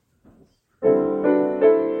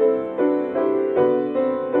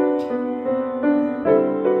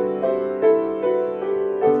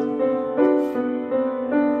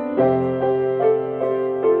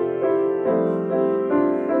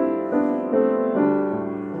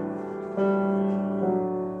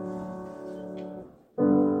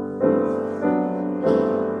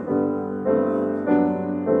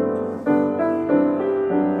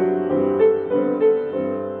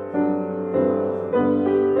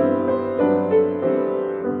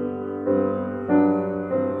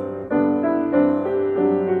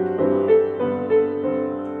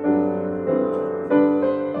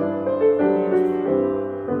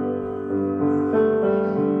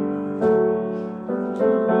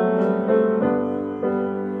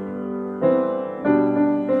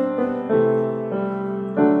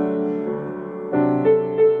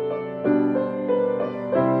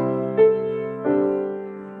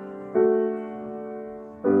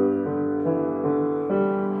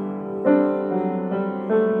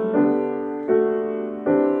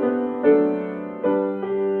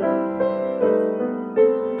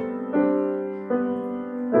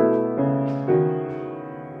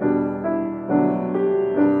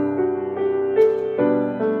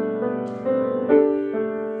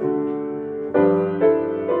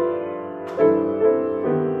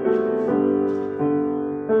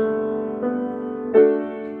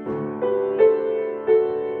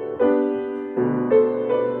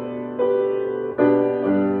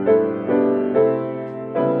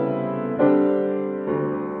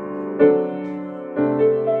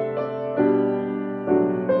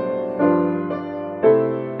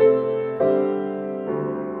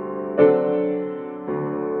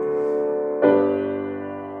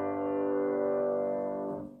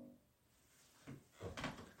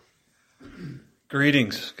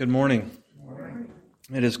Greetings. Good morning.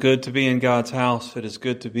 It is good to be in God's house. It is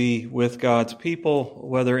good to be with God's people,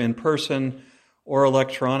 whether in person or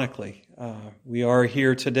electronically. We are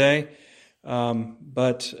here today,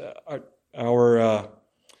 but our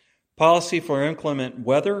policy for inclement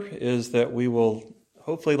weather is that we will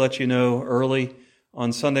hopefully let you know early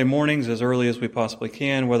on Sunday mornings, as early as we possibly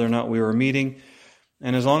can, whether or not we are meeting.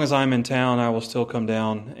 And as long as I'm in town, I will still come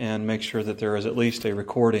down and make sure that there is at least a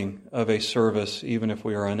recording of a service, even if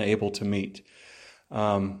we are unable to meet.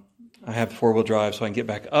 I have four-wheel drive, so I can get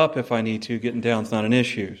back up if I need to. Getting down is not an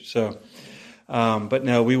issue. But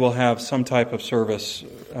no, we will have some type of service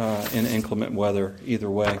in inclement weather either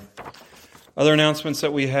way. Other announcements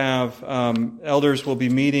that we have, elders will be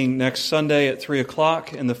meeting next Sunday at 3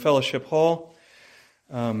 o'clock in the fellowship hall.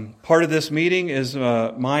 Part of this meeting is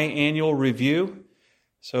my annual review.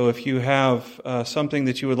 So if you have something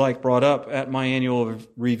that you would like brought up at my annual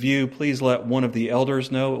review, please let one of the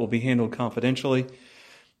elders know. It will be handled confidentially.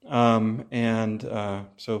 So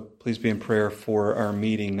please be in prayer for our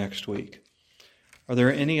meeting next week. Are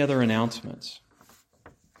there any other announcements?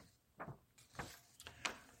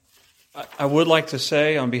 I would like to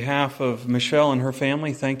say on behalf of Michelle and her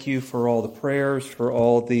family, thank you for all the prayers, for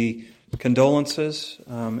all the condolences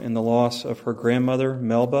in the loss of her grandmother,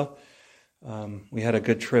 Melba. We had a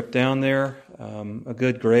good trip down there, a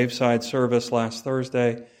good graveside service last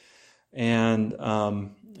Thursday, and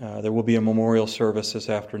there will be a memorial service this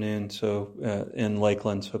afternoon in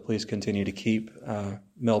Lakeland, so please continue to keep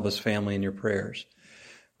Melba's family in your prayers.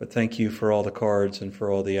 But thank you for all the cards and for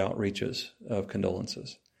all the outreaches of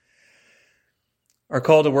condolences. Our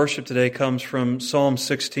call to worship today comes from Psalm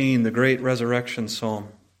 16, the great resurrection psalm.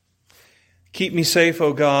 Keep me safe,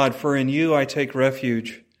 O God, for in you I take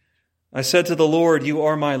refuge. I said to the Lord, you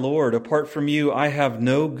are my Lord. Apart from you, I have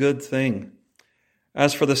no good thing.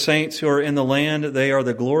 As for the saints who are in the land, they are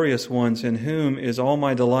the glorious ones in whom is all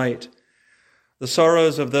my delight. The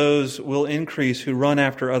sorrows of those will increase who run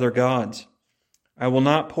after other gods. I will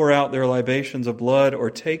not pour out their libations of blood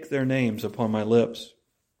or take their names upon my lips.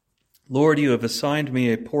 Lord, you have assigned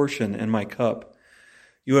me a portion in my cup.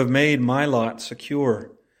 You have made my lot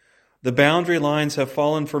secure. The boundary lines have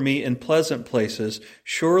fallen for me in pleasant places.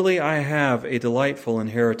 Surely I have a delightful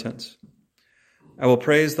inheritance. I will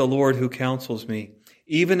praise the Lord who counsels me.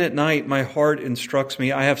 Even at night my heart instructs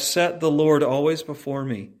me. I have set the Lord always before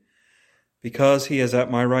me. Because he is at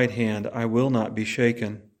my right hand, I will not be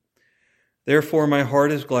shaken. Therefore my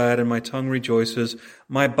heart is glad and my tongue rejoices.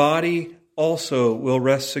 My body also will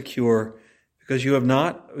rest secure, because you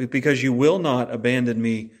will not abandon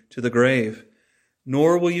me to the grave.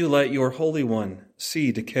 Nor will you let your Holy One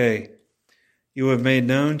see decay. You have made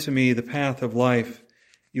known to me the path of life.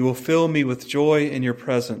 You will fill me with joy in your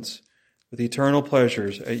presence, with eternal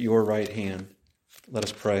pleasures at your right hand. Let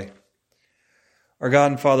us pray. Our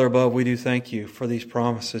God and Father above, we do thank you for these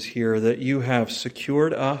promises here, that you have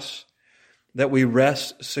secured us, that we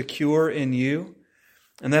rest secure in you,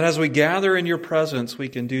 and that as we gather in your presence, we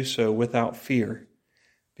can do so without fear,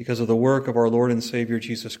 because of the work of our Lord and Savior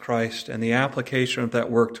Jesus Christ and the application of that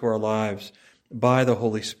work to our lives by the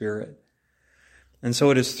Holy Spirit. And so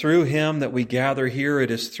it is through him that we gather here, it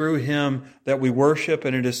is through him that we worship,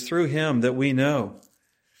 and it is through him that we know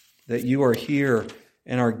that you are here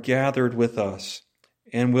and are gathered with us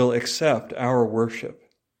and will accept our worship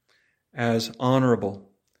as honorable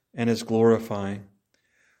and as glorifying.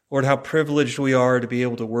 Lord, how privileged we are to be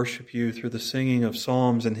able to worship you through the singing of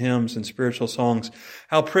psalms and hymns and spiritual songs.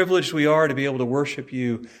 How privileged we are to be able to worship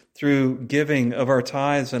you through giving of our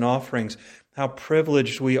tithes and offerings. How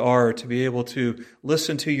privileged we are to be able to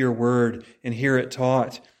listen to your word and hear it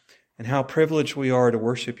taught. And how privileged we are to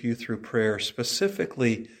worship you through prayer,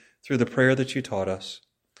 specifically through the prayer that you taught us.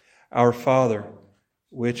 Our Father,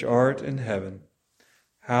 which art in heaven,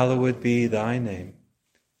 hallowed be thy name.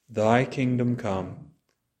 Thy kingdom come.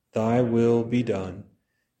 Thy will be done,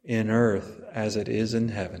 in earth as it is in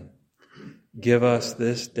heaven. Give us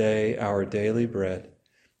this day our daily bread,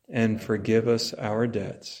 and forgive us our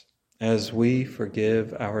debts, as we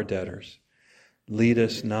forgive our debtors. Lead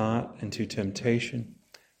us not into temptation,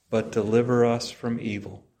 but deliver us from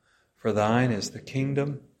evil. For thine is the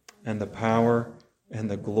kingdom, and the power,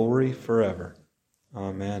 and the glory forever.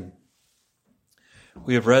 Amen.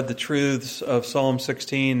 We have read the truths of Psalm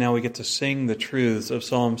 16. Now we get to sing the truths of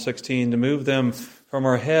Psalm 16, to move them from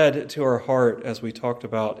our head to our heart, as we talked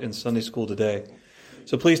about in Sunday school today.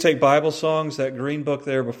 So please take Bible songs, that green book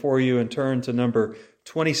there before you, and turn to number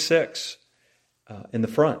 26 in the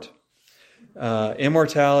front.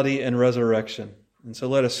 Immortality and resurrection. And so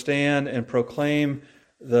let us stand and proclaim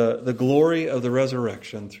the glory of the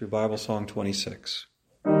resurrection through Bible Song 26.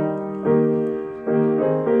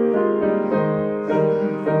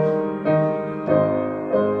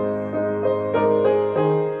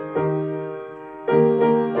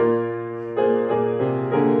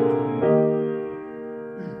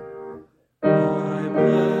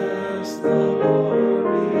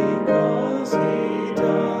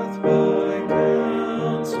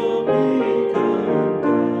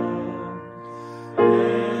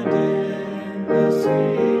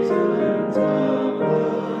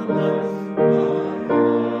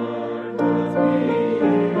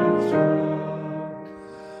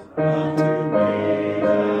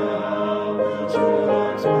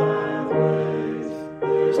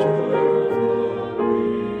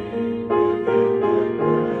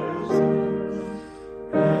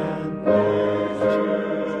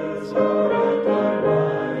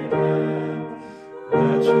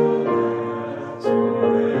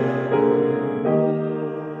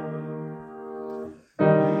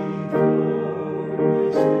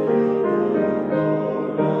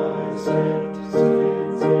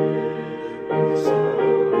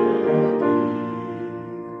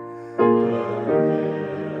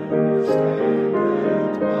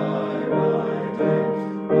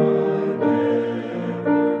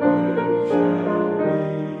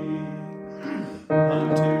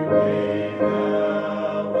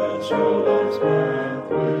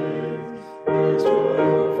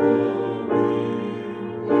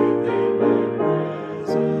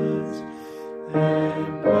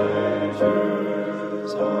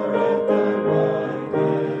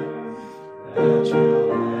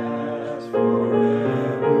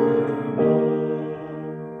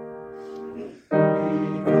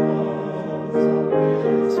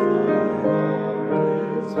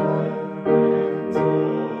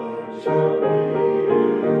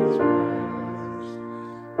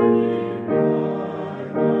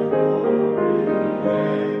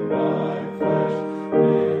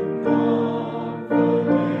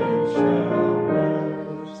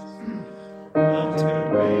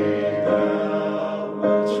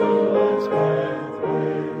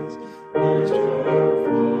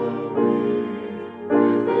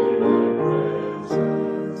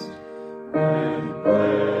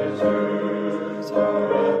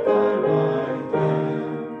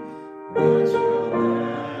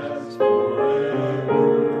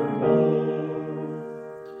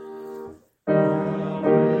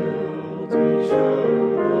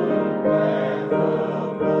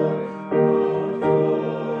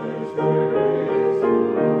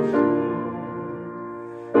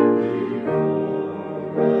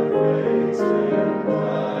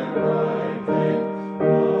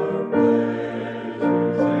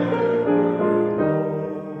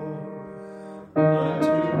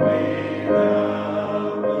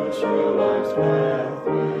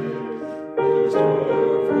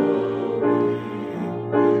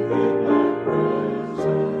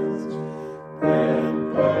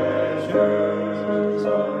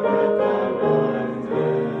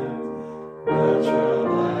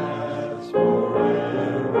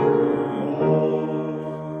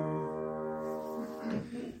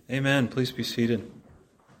 Amen. Please be seated.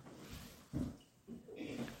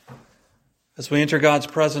 As we enter God's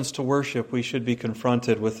presence to worship, we should be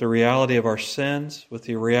confronted with the reality of our sins, with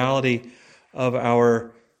the reality of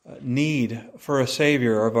our need for a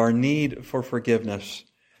Savior, of our need for forgiveness.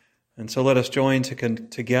 And so let us join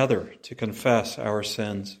together to confess our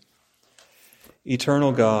sins.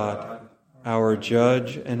 Eternal God, our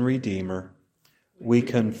Judge and Redeemer, we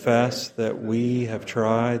confess that we have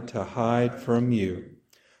tried to hide from you,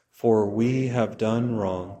 for we have done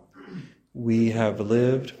wrong. We have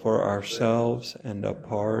lived for ourselves and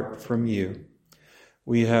apart from you.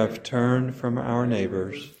 We have turned from our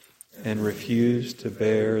neighbors and refused to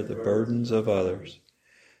bear the burdens of others.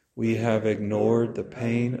 We have ignored the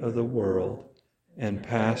pain of the world and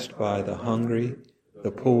passed by the hungry,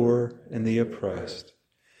 the poor, and the oppressed.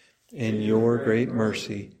 In your great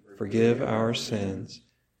mercy, forgive our sins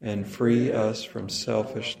and free us from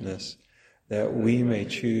selfishness, that we may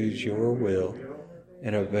choose your will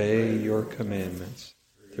and obey your commandments.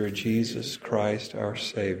 Through Jesus Christ our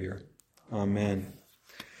Savior. Amen.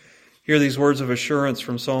 Hear these words of assurance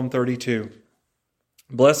from Psalm 32.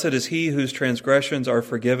 Blessed is he whose transgressions are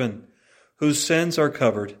forgiven, whose sins are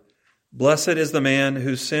covered. Blessed is the man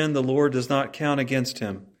whose sin the Lord does not count against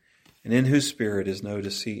him, and in whose spirit is no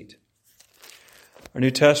deceit. Our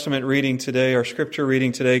New Testament reading today, our scripture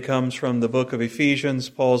reading today, comes from the book of Ephesians,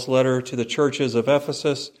 Paul's letter to the churches of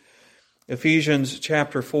Ephesus. Ephesians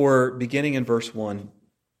chapter 4, beginning in verse 1.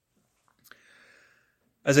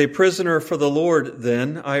 As a prisoner for the Lord,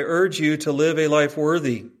 then, I urge you to live a life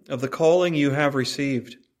worthy of the calling you have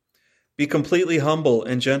received. Be completely humble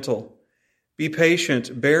and gentle. Be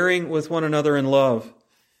patient, bearing with one another in love.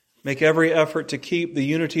 Make every effort to keep the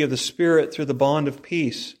unity of the Spirit through the bond of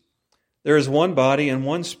peace. There is one body and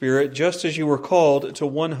one Spirit, just as you were called to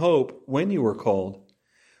one hope when you were called.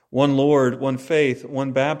 One Lord, one faith,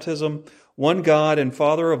 one baptism, one God and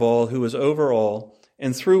Father of all, who is over all,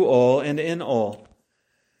 and through all, and in all.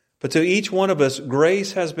 But to each one of us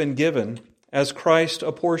grace has been given, as Christ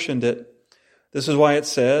apportioned it. This is why it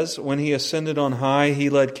says, when he ascended on high,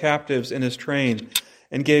 he led captives in his train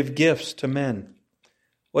and gave gifts to men.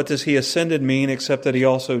 What does he ascended mean except that he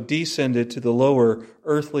also descended to the lower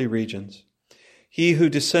earthly regions? He who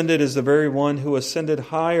descended is the very one who ascended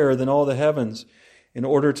higher than all the heavens in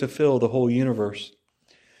order to fill the whole universe.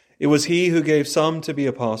 It was he who gave some to be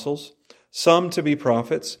apostles, some to be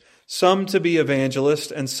prophets, some to be evangelists,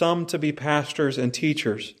 and some to be pastors and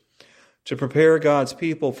teachers, to prepare God's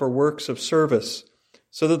people for works of service,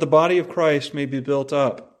 so that the body of Christ may be built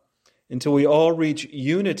up, until we all reach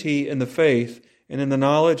unity in the faith and in the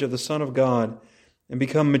knowledge of the Son of God, and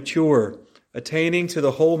become mature, attaining to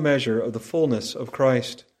the whole measure of the fullness of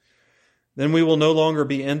Christ. Then we will no longer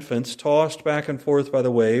be infants, tossed back and forth by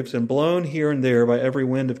the waves, and blown here and there by every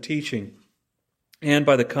wind of teaching, and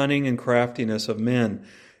by the cunning and craftiness of men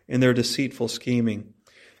in their deceitful scheming.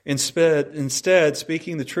 Instead,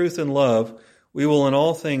 speaking the truth in love, we will in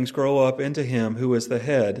all things grow up into him who is the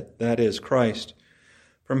head, that is, Christ.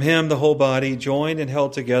 From him the whole body, joined and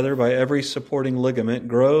held together by every supporting ligament,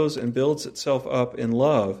 grows and builds itself up in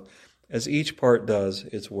love, as each part does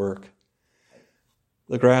its work.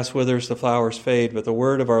 The grass withers, the flowers fade, but the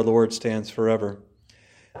word of our Lord stands forever.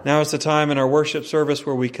 Now is the time in our worship service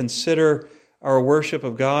where we consider our worship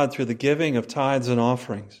of God through the giving of tithes and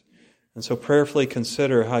offerings. And so prayerfully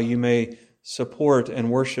consider how you may support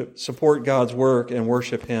God's work and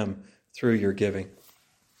worship him through your giving.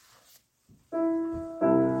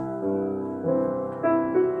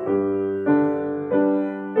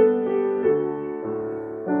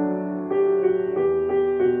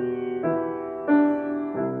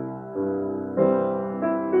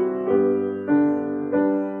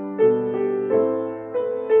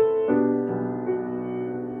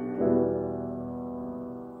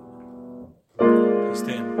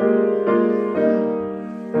 Stand.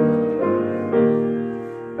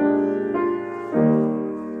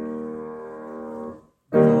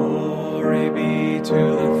 Glory be to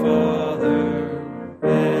the Father,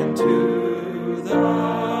 and to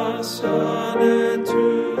the Son, and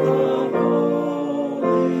to the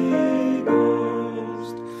Holy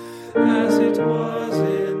Ghost, as it was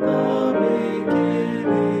in the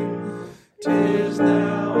beginning, 'tis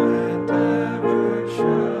now, and ever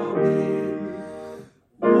shall be.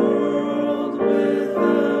 World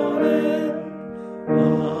without end.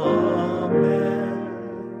 Amen.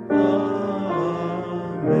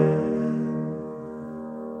 Amen.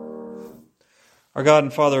 Our God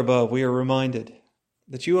and Father above, we are reminded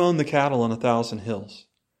that you own the cattle on 1,000 hills,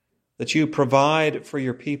 that you provide for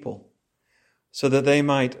your people so that they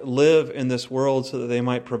might live in this world, so that they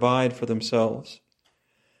might provide for themselves.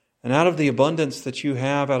 And out of the abundance that you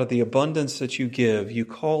have, out of the abundance that you give, you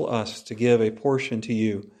call us to give a portion to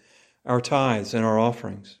you, our tithes and our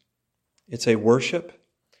offerings. It's a worship.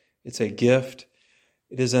 It's a gift.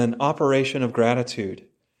 It is an operation of gratitude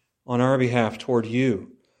on our behalf toward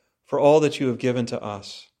you for all that you have given to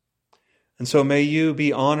us. And so may you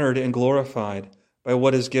be honored and glorified by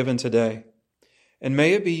what is given today. And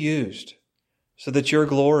may it be used so that your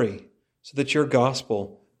glory, so that your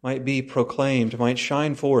gospel might be proclaimed, might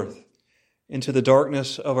shine forth into the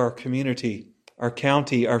darkness of our community, our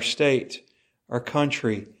county, our state, our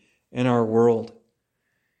country, and our world.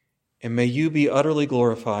 And may you be utterly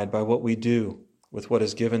glorified by what we do with what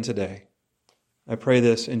is given today. I pray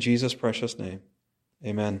this in Jesus' precious name.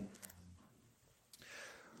 Amen.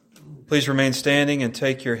 Please remain standing and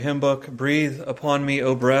take your hymn book. Breathe upon me,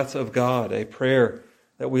 O breath of God, a prayer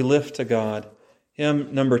that we lift to God.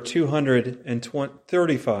 Hymn number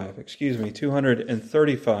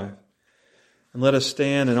 235. And let us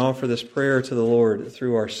stand and offer this prayer to the Lord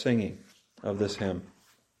through our singing of this hymn.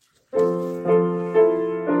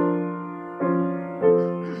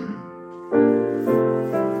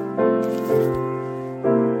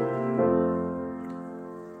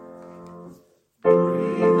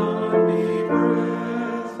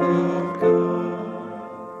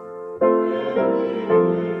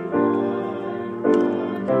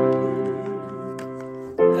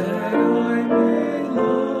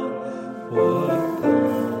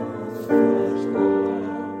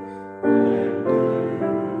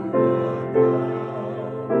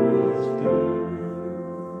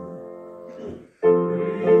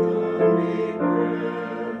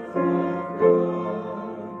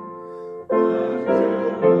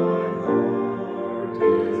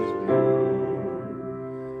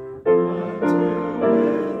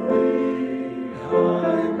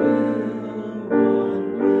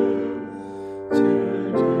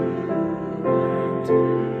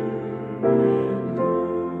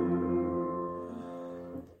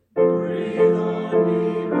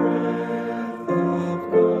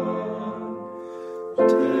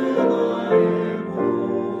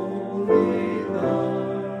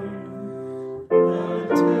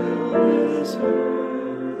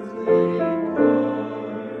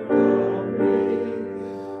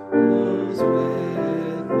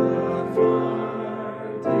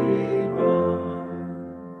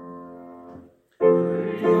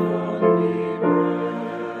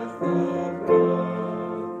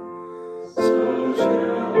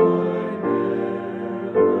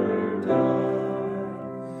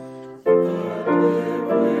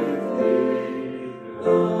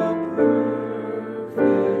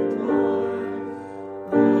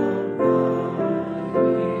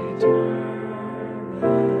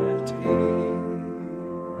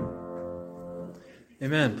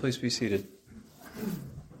 Amen. Please be seated.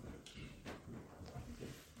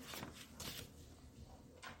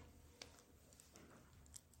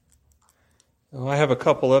 I have a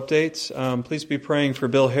couple updates. Please be praying for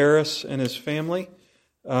Bill Harris and his family.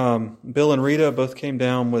 Bill and Rita both came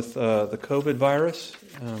down with the COVID virus.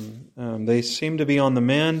 They seem to be on the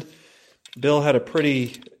mend. Bill had a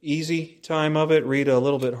pretty easy time of it. Rita a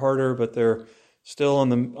little bit harder, but they're still on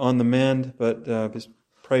the mend. But just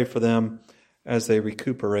pray for them as they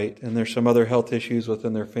recuperate. And there's some other health issues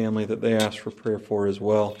within their family that they asked for prayer for as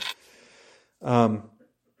well. Emily,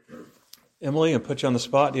 I'll put you on the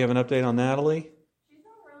spot. Do you have an update on Natalie? She's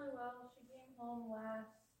doing really well. She came home last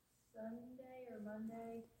Sunday or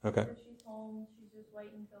Monday. Okay. So she's home. She's just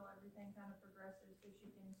waiting until everything kind of progresses so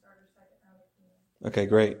she can start her second round of chemo. Okay,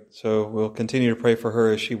 great. So we'll continue to pray for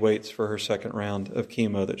her as she waits for her second round of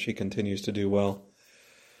chemo, that she continues to do well.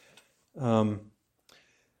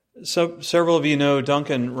 So several of you know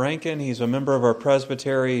Duncan Rankin. He's a member of our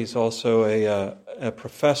presbytery. He's also a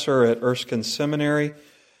professor at Erskine Seminary.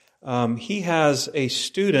 He has a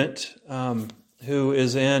student who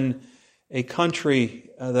is in a country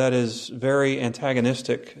that is very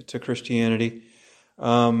antagonistic to Christianity,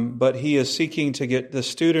 but the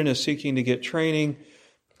student is seeking to get training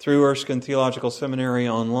through Erskine Theological Seminary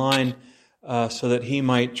online so that he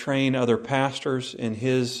might train other pastors in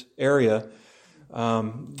his area.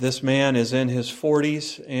 This man is in his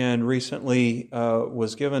 40s and recently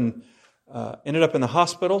ended up in the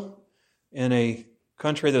hospital in a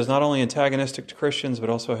country that is not only antagonistic to Christians but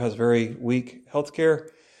also has very weak health care,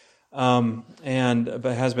 but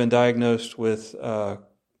has been diagnosed with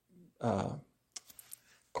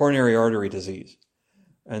coronary artery disease.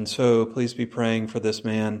 And so please be praying for this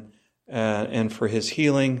man and for his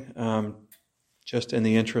healing. Just in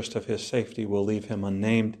the interest of his safety, we'll leave him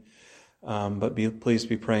unnamed. But please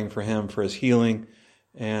be praying for him, for his healing,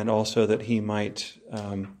 and also that he might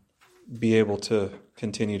be able to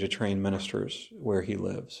continue to train ministers where he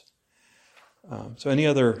lives. So any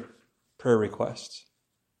other prayer requests?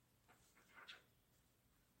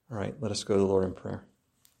 All right, let us go to the Lord in prayer.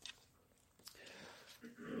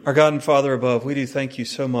 Our God and Father above, we do thank you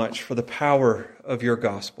so much for the power of your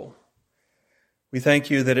gospel. We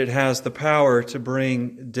thank you that it has the power to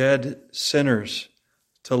bring dead sinners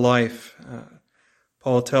to life.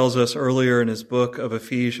 Paul tells us earlier in his book of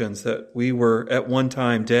Ephesians that we were at one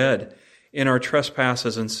time dead in our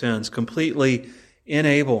trespasses and sins, completely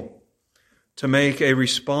unable to make a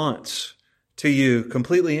response to you,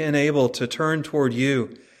 completely unable to turn toward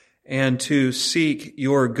you and to seek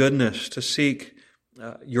your goodness, to seek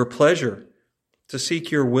your pleasure, to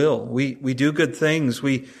seek your will. We do good things.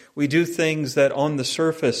 We do things that on the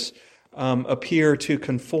surface appear to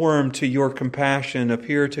conform to your compassion,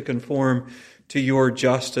 appear to conform to your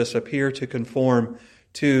justice, appear to conform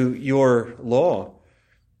to your law,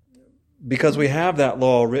 because we have that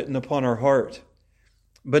law written upon our heart.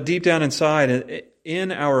 But deep down inside,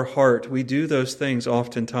 in our heart, we do those things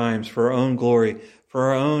oftentimes for our own glory, for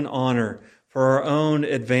our own honor, for our own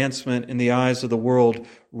advancement in the eyes of the world,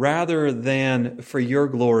 rather than for your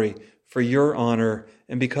glory, for your honor,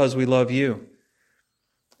 and because we love you.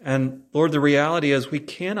 And Lord, the reality is we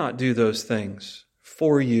cannot do those things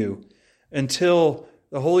for you until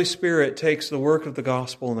the Holy Spirit takes the work of the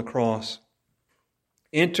gospel and the cross,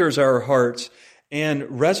 enters our hearts, and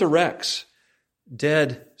resurrects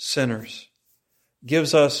dead sinners,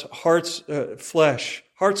 gives us hearts of flesh,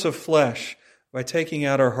 by taking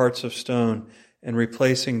out our hearts of stone and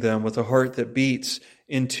replacing them with a heart that beats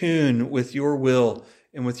in tune with your will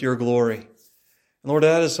and with your glory. And Lord,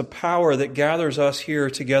 that is the power that gathers us here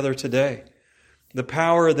together today. The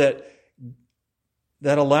power that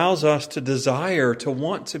allows us to desire, to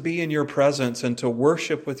want to be in your presence and to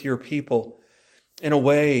worship with your people in a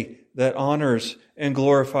way that honors and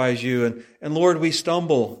glorifies you. And Lord, we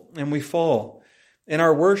stumble and we fall. And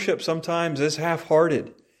our worship sometimes is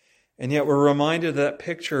half-hearted. And yet we're reminded of that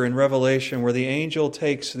picture in Revelation where the angel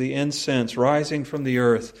takes the incense rising from the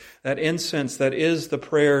earth, that incense that is the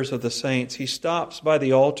prayers of the saints. He stops by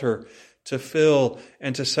the altar to fill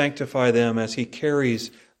and to sanctify them as he carries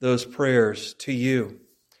those prayers to you.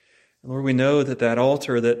 And Lord, we know that that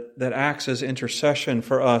altar that acts as intercession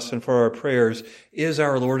for us and for our prayers is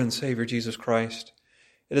our Lord and Savior, Jesus Christ.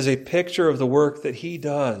 It is a picture of the work that he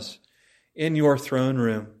does in your throne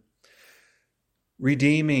room,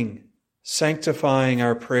 redeeming, sanctifying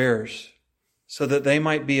our prayers so that they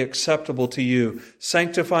might be acceptable to you,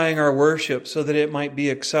 sanctifying our worship so that it might be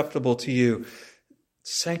acceptable to you,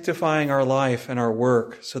 sanctifying our life and our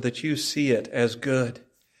work so that you see it as good,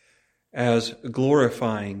 as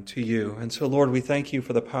glorifying to you. And so, Lord, we thank you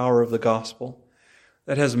for the power of the gospel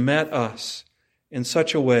that has met us in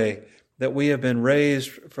such a way that we have been raised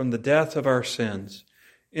from the death of our sins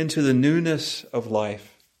into the newness of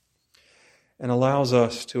life and allows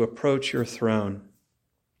us to approach your throne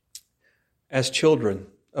as children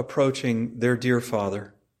approaching their dear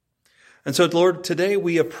Father. And so, Lord, today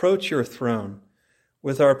we approach your throne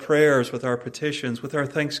with our prayers, with our petitions, with our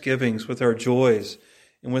thanksgivings, with our joys,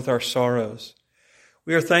 and with our sorrows.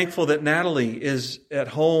 We are thankful that Natalie is at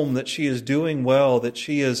home, that she is doing well, that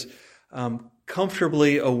she is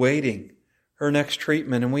comfortably awaiting her next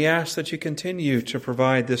treatment. And we ask that you continue to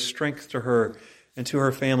provide this strength to her and to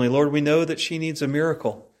her family. Lord, we know that she needs a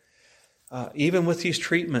miracle. Even with these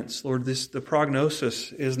treatments, Lord, the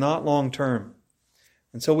prognosis is not long-term.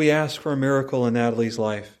 And so we ask for a miracle in Natalie's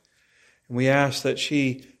life. And we ask that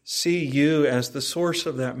she see you as the source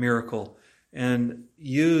of that miracle and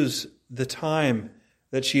use the time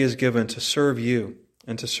that she is given to serve you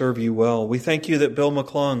and to serve you well. We thank you that Bill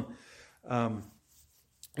McClung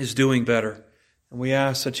is doing better. And we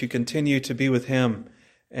ask that you continue to be with him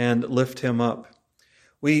and lift him up.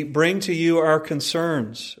 We bring to you our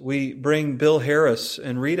concerns. We bring Bill Harris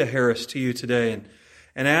and Rita Harris to you today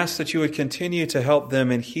and ask that you would continue to help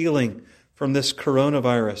them in healing from this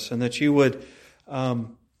coronavirus and that you would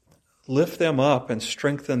lift them up and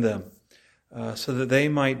strengthen them so that they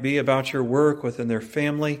might be about your work within their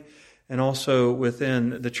family and also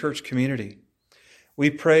within the church community.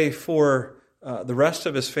 We pray for the rest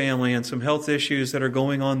of his family and some health issues that are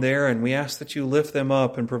going on there, and we ask that you lift them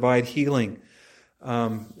up and provide healing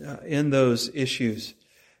in those issues.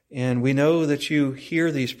 And we know that you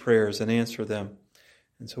hear these prayers and answer them.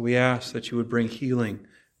 And so we ask that you would bring healing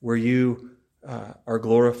where you are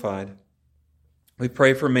glorified. We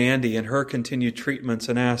pray for Mandy and her continued treatments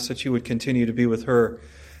and ask that you would continue to be with her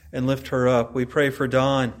and lift her up. We pray for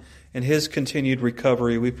Don and his continued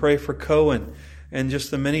recovery. We pray for Cohen and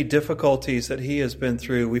just the many difficulties that he has been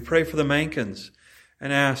through. We pray for the Mankins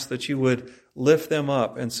and ask that you would lift them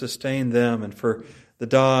up and sustain them, and for the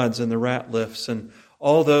Dodds and the Ratliffs and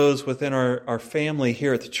all those within our family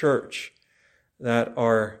here at the church that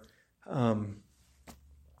are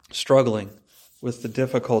struggling with the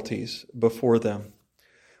difficulties before them.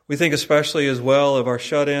 We think especially as well of our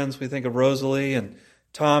shut-ins. We think of Rosalie and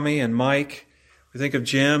Tommy and Mike. We think of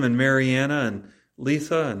Jim and Mariana and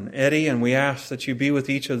Letha and Eddie, and we ask that you be with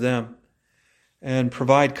each of them and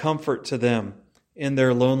provide comfort to them in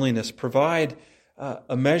their loneliness. Provide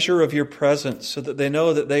a measure of your presence so that they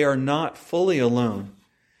know that they are not fully alone.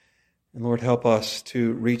 And Lord, help us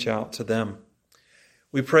to reach out to them.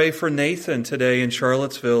 We pray for Nathan today in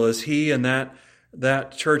Charlottesville as he and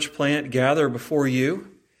that church plant gather before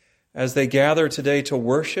you. As they gather today to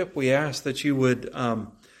worship, we ask that you would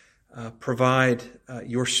provide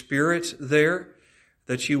your Spirit there,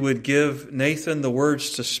 that you would give Nathan the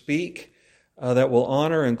words to speak that will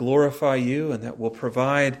honor and glorify you and that will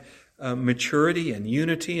provide maturity and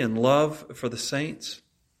unity and love for the saints.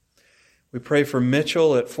 We pray for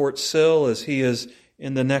Mitchell at Fort Sill as he is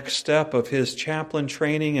in the next step of his chaplain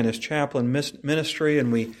training and his chaplain ministry,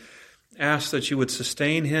 and we ask that you would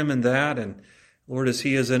sustain him in that. And Lord, as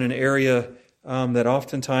he is in an area that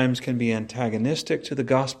oftentimes can be antagonistic to the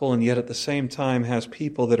gospel and yet at the same time has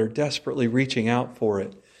people that are desperately reaching out for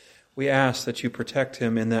it, we ask that you protect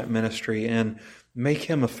him in that ministry and make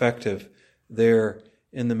him effective there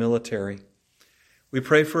in the military. We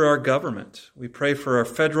pray for our government. We pray for our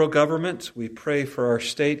federal government. We pray for our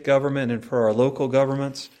state government and for our local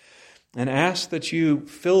governments and ask that you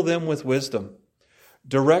fill them with wisdom,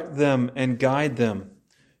 direct them and guide them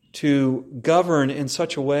to govern in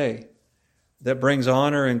such a way that brings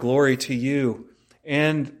honor and glory to you,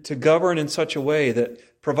 and to govern in such a way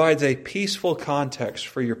that provides a peaceful context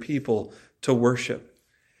for your people to worship.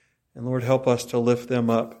 And Lord, help us to lift them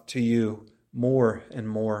up to you more and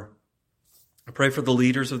more. I pray for the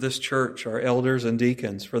leaders of this church, our elders and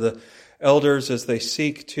deacons, for the elders as they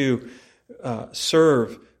seek to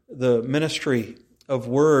serve the ministry of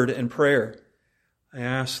word and prayer. I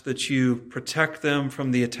ask that you protect them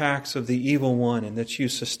from the attacks of the evil one, and that you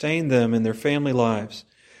sustain them in their family lives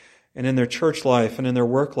and in their church life and in their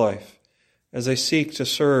work life as they seek to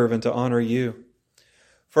serve and to honor you.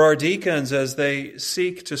 For our deacons as they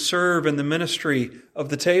seek to serve in the ministry of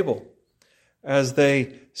the table, as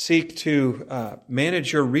they seek to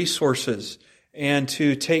manage your resources and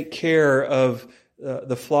to take care of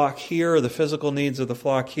the flock here, the physical needs of the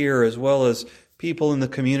flock here, as well as people in the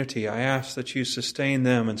community. I ask that you sustain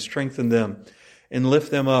them and strengthen them and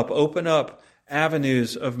lift them up. Open up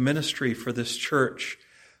avenues of ministry for this church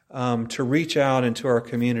to reach out into our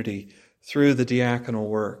community through the diaconal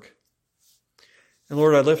work. And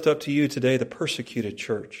Lord, I lift up to you today the persecuted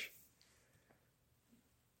church.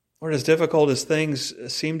 Lord, as difficult as things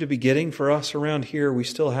seem to be getting for us around here, we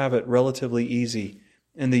still have it relatively easy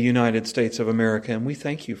in the United States of America, and we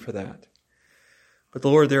thank you for that. But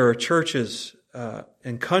Lord, there are churches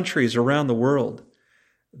and countries around the world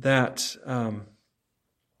that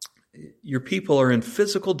your people are in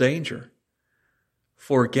physical danger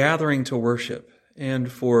for gathering to worship and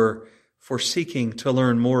for seeking to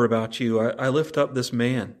learn more about you. I lift up this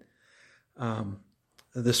man,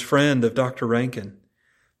 this friend of Dr. Rankin,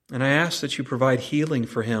 and I ask that you provide healing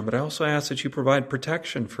for him, but I also ask that you provide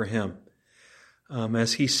protection for him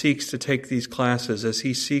as he seeks to take these classes, as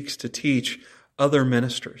he seeks to teach other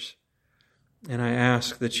ministers. And I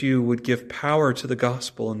ask that you would give power to the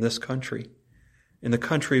gospel in this country, in the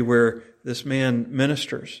country where this man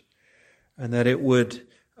ministers, and that it would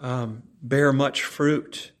bear much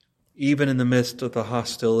fruit, even in the midst of the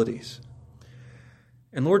hostilities.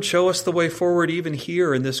 And Lord, show us the way forward even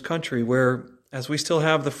here in this country where, as we still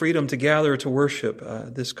have the freedom to gather to worship,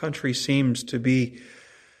 this country seems to be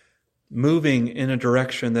moving in a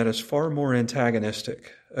direction that is far more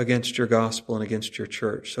antagonistic against your gospel and against your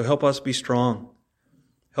church. So help us be strong.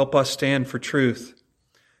 Help us stand for truth.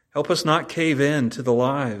 Help us not cave in to the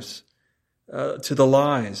lies of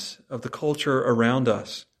the culture around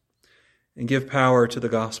us, and give power to the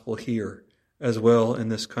gospel here as well in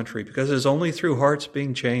this country, because it is only through hearts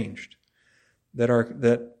being changed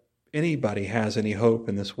that anybody has any hope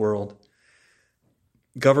in this world.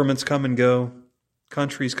 Governments come and go,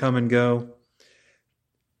 countries come and go,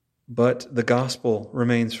 but the gospel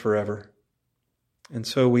remains forever. And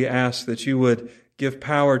so we ask that you would give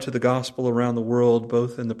power to the gospel around the world,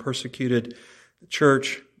 both in the persecuted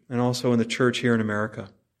church and also in the church here in America,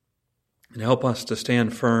 and help us to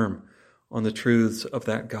stand firm on the truths of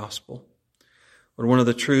that gospel. Lord, one of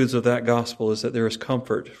the truths of that gospel is that there is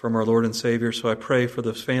comfort from our Lord and Savior. So I pray for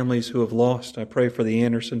those families who have lost. I pray for the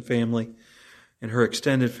Anderson family and her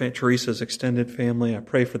Teresa's extended family. I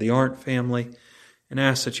pray for the Arndt family and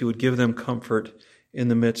ask that you would give them comfort in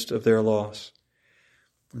the midst of their loss.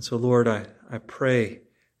 And so, Lord, I pray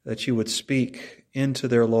that you would speak into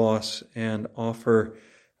their loss and offer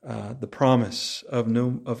the promise of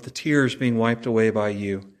the tears being wiped away by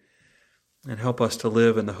you, and help us to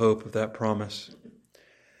live in the hope of that promise.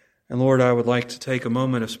 And Lord, I would like to take a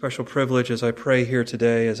moment of special privilege as I pray here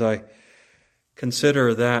today, as I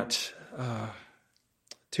consider that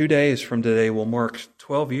 2 days from today will mark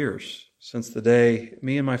 12 years since the day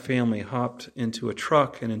me and my family hopped into a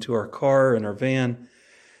truck and into our car and our van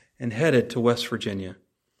and headed to West Virginia.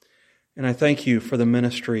 And I thank you for the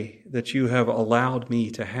ministry that you have allowed me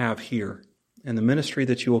to have here, and the ministry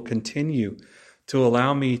that you will continue to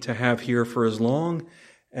allow me to have here for as long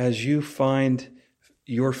as you find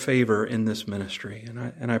your favor in this ministry.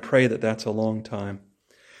 And I pray that that's a long time.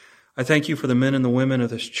 I thank you for the men and the women of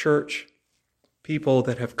this church, people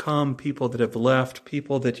that have come, people that have left,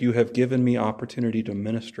 people that you have given me opportunity to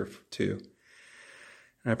minister to.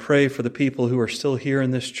 And I pray for the people who are still here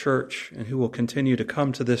in this church and who will continue to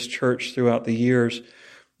come to this church throughout the years,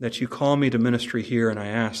 that you call me to ministry here, and I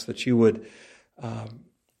ask that you would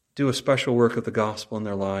do a special work of the gospel in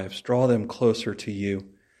their lives, draw them closer to you.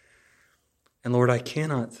 And Lord, I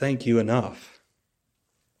cannot thank you enough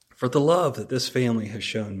for the love that this family has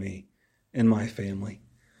shown me and my family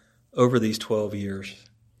over these 12 years.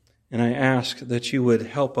 And I ask that you would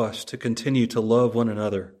help us to continue to love one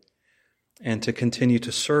another and to continue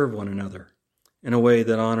to serve one another in a way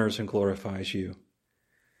that honors and glorifies you.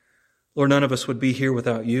 Lord, none of us would be here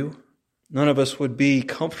without you. None of us would be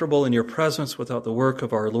comfortable in your presence without the work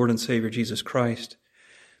of our Lord and Savior Jesus Christ.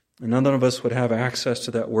 And none of us would have access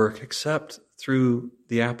to that work except through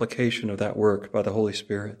the application of that work by the Holy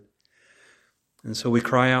Spirit. And so we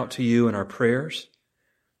cry out to you in our prayers.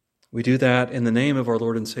 We do that in the name of our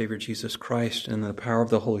Lord and Savior Jesus Christ and in the power of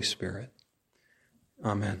the Holy Spirit.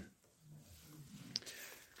 Amen.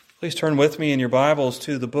 Please turn with me in your Bibles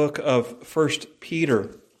to the book of 1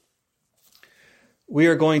 Peter. We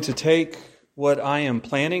are going to take what I am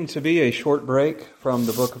planning to be a short break from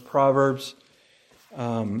the book of Proverbs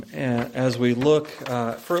as we look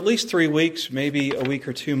for at least 3 weeks, maybe a week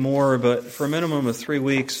or two more, but for a minimum of 3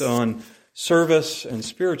 weeks on service and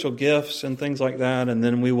spiritual gifts and things like that, and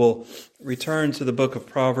then we will return to the book of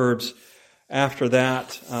Proverbs after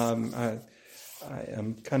that. I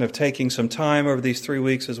am kind of taking some time over these 3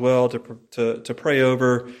 weeks as well to pray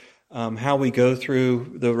over how we go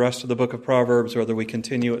through the rest of the book of Proverbs, whether we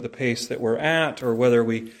continue at the pace that we're at or whether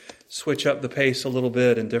we switch up the pace a little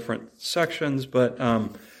bit in different sections. But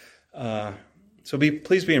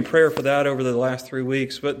please be in prayer for that over the last 3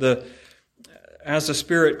 weeks. But as the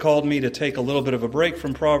Spirit called me to take a little bit of a break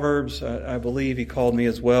from Proverbs, I believe He called me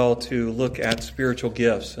as well to look at spiritual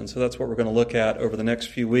gifts. And so that's what we're going to look at over the next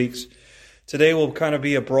few weeks. Today will kind of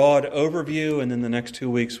be a broad overview, and then the next 2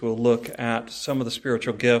 weeks we'll look at some of the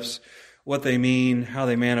spiritual gifts, what they mean, how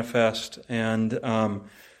they manifest, and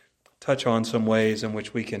touch on some ways in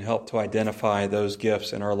which we can help to identify those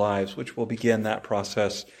gifts in our lives, which will begin that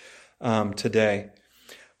process today.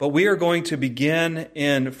 But we are going to begin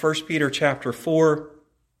in 1 Peter chapter 4.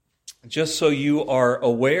 Just so you are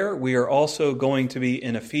aware, we are also going to be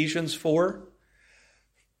in Ephesians 4.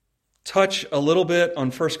 Touch a little bit on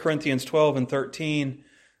 1 Corinthians 12 and 13,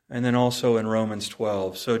 and then also in Romans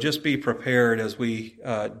 12. So just be prepared as we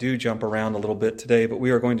do jump around a little bit today. But we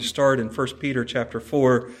are going to start in 1 Peter chapter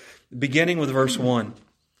 4, beginning with verse 1.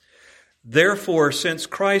 Therefore, since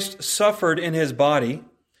Christ suffered in His body,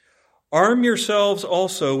 arm yourselves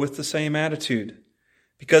also with the same attitude,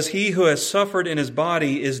 because he who has suffered in his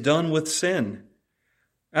body is done with sin.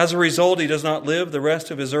 As a result, he does not live the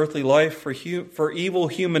rest of his earthly life for evil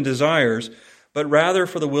human desires, but rather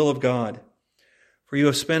for the will of God. For you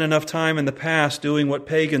have spent enough time in the past doing what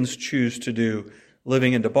pagans choose to do,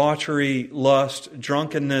 living in debauchery, lust,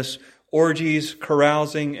 drunkenness, orgies,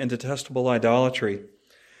 carousing, and detestable idolatry.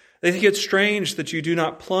 They think it strange that you do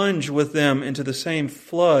not plunge with them into the same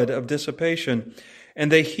flood of dissipation,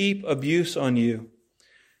 and they heap abuse on you.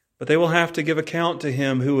 But they will have to give account to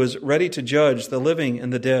Him who is ready to judge the living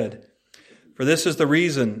and the dead. For this is the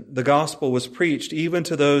reason the gospel was preached even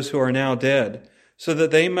to those who are now dead, so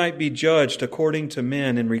that they might be judged according to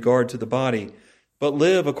men in regard to the body, but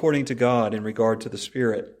live according to God in regard to the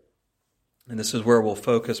Spirit. And this is where we'll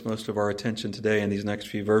focus most of our attention today in these next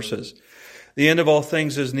few verses. The end of all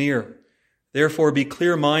things is near. Therefore, be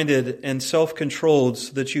clear-minded and self-controlled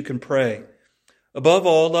so that you can pray. Above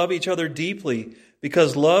all, love each other deeply,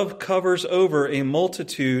 because love covers over a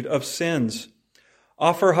multitude of sins.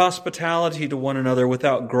 Offer hospitality to one another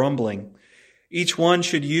without grumbling. Each one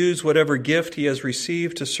should use whatever gift he has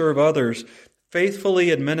received to serve others,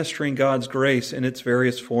 faithfully administering God's grace in its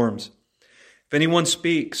various forms. If anyone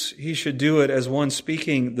speaks, he should do it as one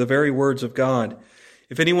speaking the very words of God.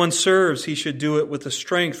 If anyone serves, he should do it with the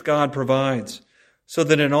strength God provides, so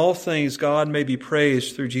that in all things God may be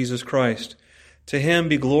praised through Jesus Christ. To Him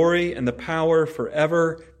be glory and the power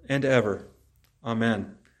forever and ever.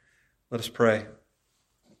 Amen. Let us pray.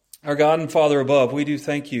 Our God and Father above, we do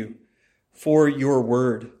thank You for Your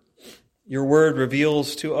word. Your word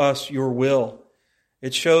reveals to us Your will.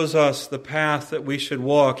 It shows us the path that we should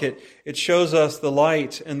walk. It shows us the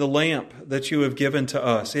light and the lamp that You have given to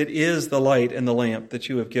us. It is the light and the lamp that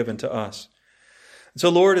You have given to us. And so,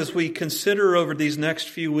 Lord, as we consider over these next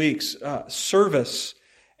few weeks service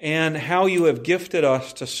and how You have gifted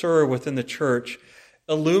us to serve within the church,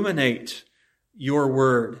 illuminate Your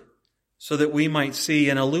word so that we might see,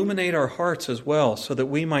 and illuminate our hearts as well, so that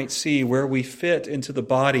we might see where we fit into the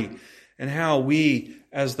body and how we,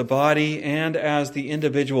 as the body and as the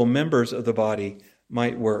individual members of the body,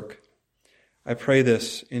 might work. I pray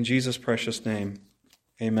this in Jesus' precious name.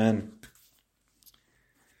 Amen.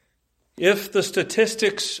 If the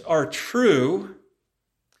statistics are true,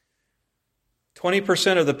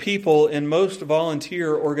 20% of the people in most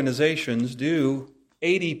volunteer organizations do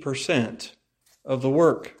 80% of the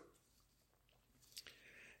work.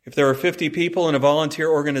 If there are 50 people in a volunteer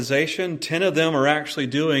organization, 10 of them are actually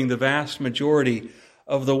doing the vast majority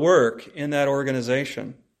of the work in that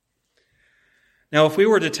organization. Now, if we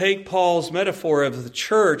were to take Paul's metaphor of the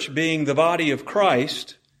church being the body of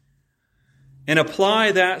Christ and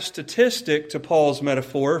apply that statistic to Paul's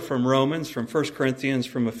metaphor from Romans, from 1 Corinthians,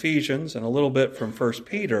 from Ephesians, and a little bit from 1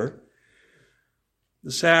 Peter,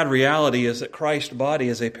 the sad reality is that Christ's body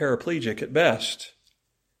is a paraplegic at best.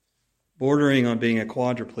 bordering on being a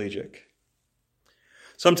quadriplegic.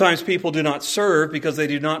 Sometimes people do not serve because they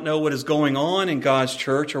do not know what is going on in God's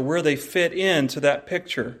church or where they fit into that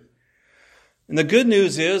picture. And the good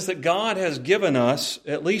news is that God has given us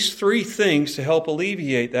at least three things to help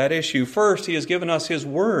alleviate that issue. First, He has given us His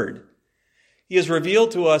Word. He has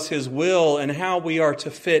revealed to us His will and how we are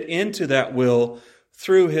to fit into that will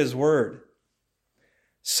through His Word.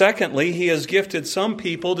 Secondly, He has gifted some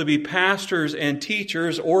people to be pastors and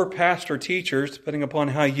teachers or pastor-teachers, depending upon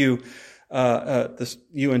how you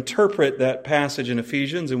interpret that passage in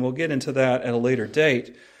Ephesians, and we'll get into that at a later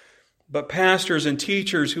date. But pastors and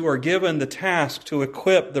teachers who are given the task to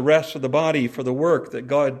equip the rest of the body for the work that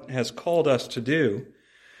God has called us to do.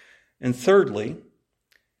 And thirdly,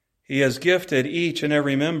 He has gifted each and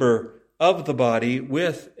every member of the body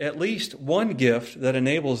with at least one gift that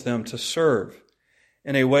enables them to serve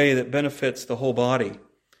in a way that benefits the whole body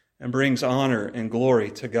and brings honor and glory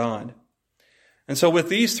to God. And so with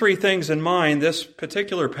these three things in mind, this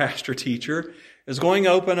particular pastor-teacher is going to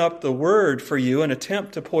open up the Word for you and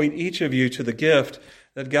attempt to point each of you to the gift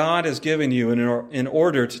that God has given you in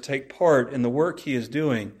order to take part in the work He is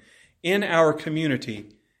doing in our community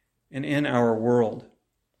and in our world.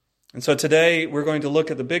 And so today we're going to look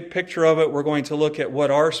at the big picture of it. We're going to look at what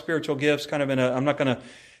are spiritual gifts,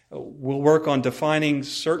 we'll work on defining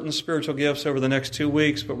certain spiritual gifts over the next 2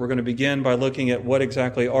 weeks, but we're going to begin by looking at what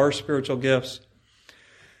exactly are spiritual gifts.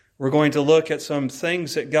 We're going to look at some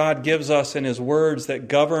things that God gives us in His words that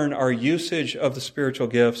govern our usage of the spiritual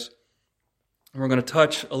gifts. And we're going to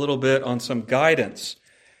touch a little bit on some guidance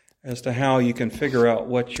as to how you can figure out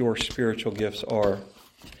what your spiritual gifts are.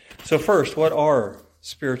 So first, what are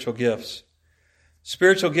spiritual gifts?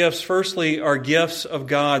 Spiritual gifts, firstly, are gifts of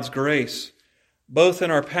God's grace. Both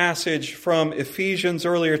in our passage from Ephesians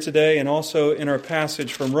earlier today and also in our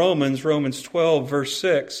passage from Romans 12, verse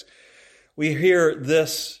 6, we hear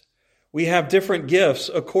this. We have different gifts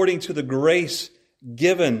according to the grace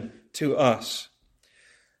given to us.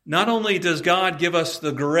 Not only does God give us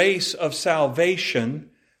the grace of salvation,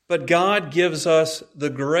 but God gives us the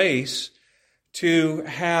grace to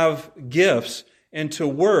have gifts and to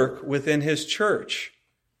work within His church.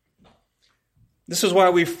 This is why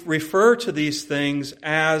we refer to these things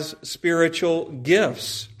as spiritual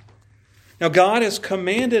gifts. Now, God has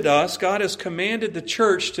commanded the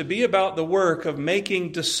church to be about the work of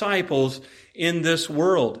making disciples in this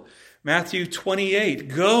world. Matthew 28,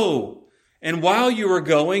 go, and while you are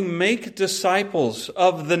going, make disciples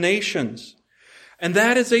of the nations. And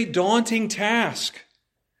that is a daunting task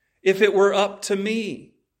if it were up to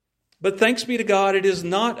me. But thanks be to God, it is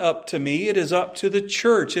not up to me. It is up to the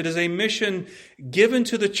church. It is a mission given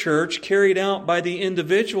to the church, carried out by the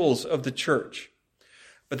individuals of the church.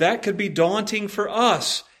 But that could be daunting for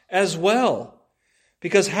us as well.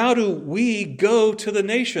 Because how do we go to the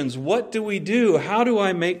nations? What do we do? How do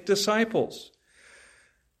I make disciples?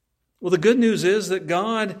 Well, the good news is that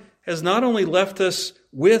God has not only left us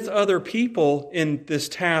with other people in this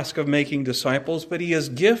task of making disciples, but He has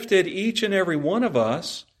gifted each and every one of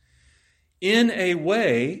us in a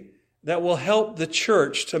way that will help the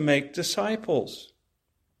church to make disciples.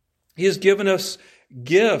 He has given us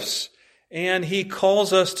gifts, and He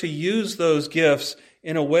calls us to use those gifts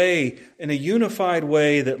in a unified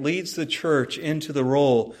way that leads the church into the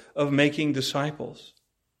role of making disciples.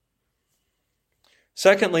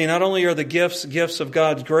 Secondly, not only are the gifts of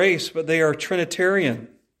God's grace, but they are Trinitarian.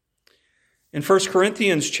 In 1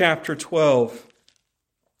 Corinthians chapter 12,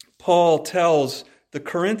 Paul tells the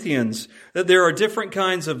Corinthians that there are different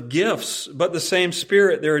kinds of gifts, but the same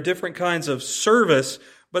Spirit. There are different kinds of service,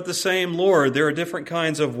 but the same Lord. There are different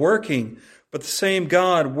kinds of working, but the same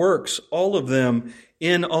God works all of them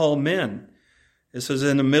in all men. This is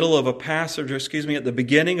in the middle of a passage, at the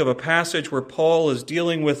beginning of a passage where Paul is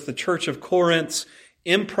dealing with the church of Corinth's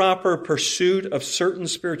improper pursuit of certain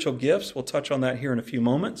spiritual gifts. We'll touch on that here in a few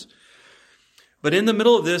moments. But in the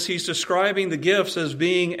middle of this, he's describing the gifts as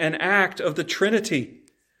being an act of the Trinity.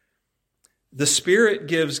 The Spirit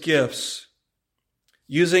gives gifts.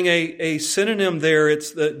 Using a synonym there,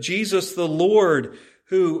 it's Jesus the Lord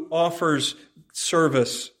who offers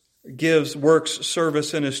service, works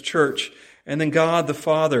service in His church. And then God the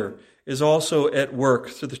Father is also at work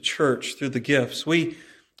through the church, through the gifts. We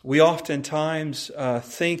oftentimes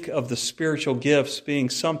think of the spiritual gifts being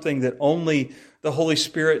something that only the Holy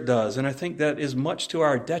Spirit does. And I think that is much to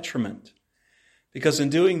our detriment. Because in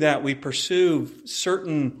doing that, we pursue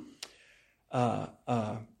certain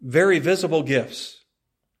very visible gifts,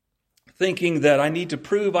 thinking that I need to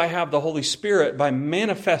prove I have the Holy Spirit by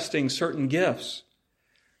manifesting certain gifts.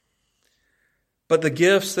 But the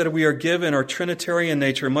gifts that we are given are Trinitarian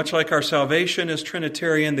nature. Much like our salvation is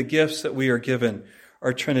Trinitarian, the gifts that we are given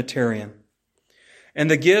are Trinitarian.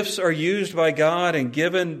 And the gifts are used by God and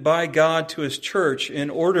given by God to His church in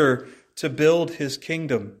order to build His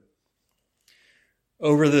kingdom.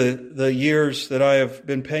 Over the years that I have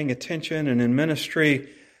been paying attention and in ministry,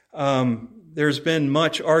 there's been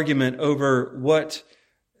much argument over what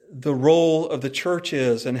the role of the church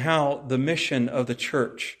is and how the mission of the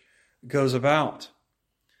church goes about.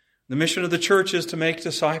 The mission of the church is to make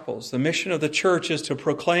disciples. The mission of the church is to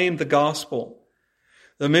proclaim the gospel.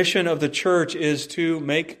 The mission of the church is to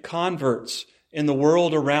make converts in the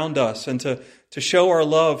world around us and to show our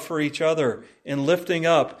love for each other in lifting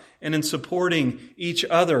up and in supporting each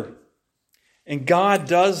other. And God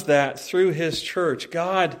does that through His church.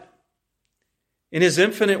 God, in His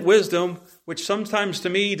infinite wisdom, which sometimes to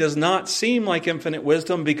me does not seem like infinite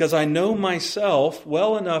wisdom because I know myself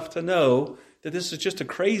well enough to know that this is just a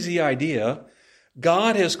crazy idea,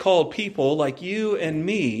 God has called people like you and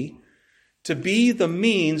me to be the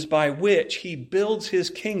means by which He builds His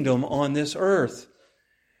kingdom on this earth.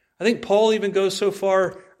 I think Paul even goes so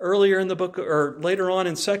far earlier in the book, or later on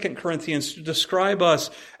in 2 Corinthians, to describe us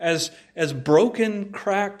as broken,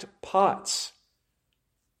 cracked pots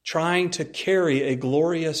trying to carry a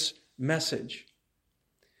glorious message.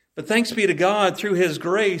 But thanks be to God, through His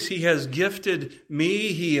grace, He has gifted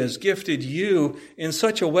me, He has gifted you in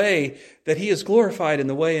such a way that He is glorified in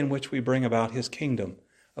the way in which we bring about His kingdom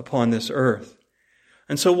upon this earth.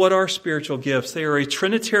 And so what are spiritual gifts? They are a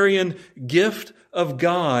Trinitarian gift of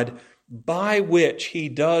God by which He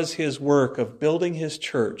does His work of building His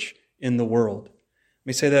church in the world. Let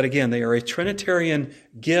me say that again. They are a Trinitarian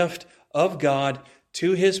gift of God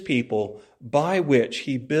to His people by which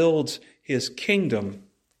He builds His kingdom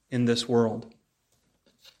in this world.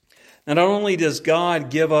 Now, not only does God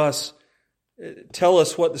tell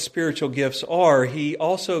us what the spiritual gifts are, He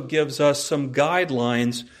also gives us some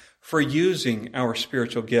guidelines for using our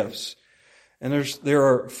spiritual gifts. And there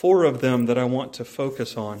are 4 of them that I want to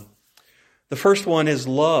focus on. The first one is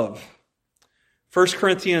love. 1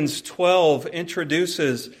 Corinthians 12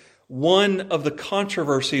 introduces one of the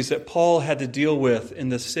controversies that Paul had to deal with in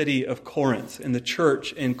the city of Corinth, in the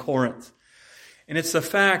church in Corinth. And it's the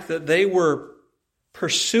fact that they were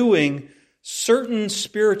pursuing certain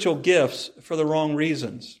spiritual gifts for the wrong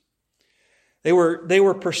reasons. They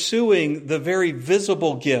were pursuing the very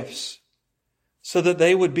visible gifts so that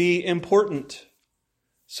they would be important,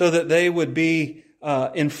 so that they would be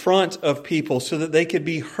in front of people, so that they could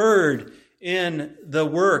be heard in the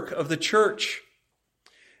work of the church.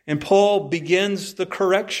 And Paul begins the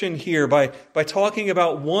correction here by talking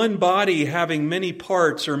about one body having many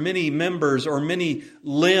parts or many members or many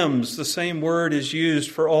limbs. The same word is used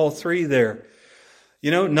for all 3 there.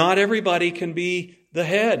 Not everybody can be the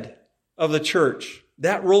head of the church.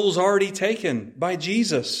 That role's already taken by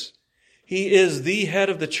Jesus. He is the head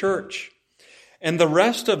of the church. And the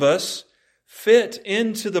rest of us fit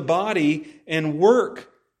into the body and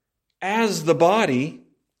work as the body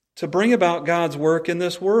to bring about God's work in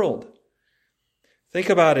this world. Think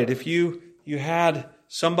about it. If you had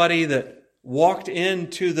somebody that walked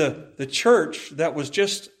into the church that was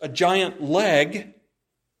just a giant leg,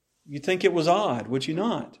 you'd think it was odd, would you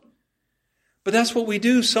not? But that's what we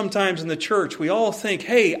do sometimes in the church. We all think,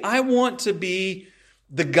 hey, I want to be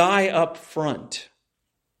the guy up front.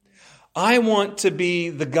 I want to be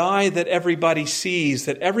the guy that everybody sees,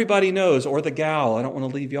 that everybody knows, or the gal. I don't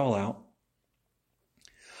want to leave y'all out.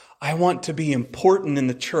 I want to be important in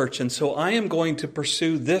the church, and so I am going to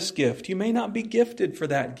pursue this gift. You may not be gifted for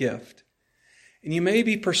that gift, and you may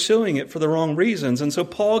be pursuing it for the wrong reasons. And so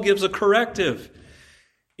Paul gives a corrective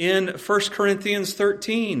in 1 Corinthians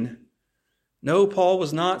 13. No, Paul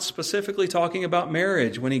was not specifically talking about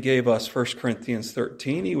marriage when he gave us 1 Corinthians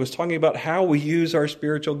 13. He was talking about how we use our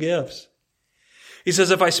spiritual gifts. He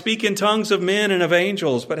says, if I speak in tongues of men and of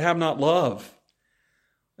angels, but have not love,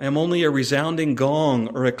 I am only a resounding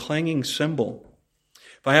gong or a clanging cymbal.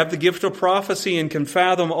 If I have the gift of prophecy and can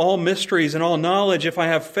fathom all mysteries and all knowledge, if I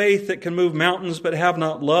have faith that can move mountains but have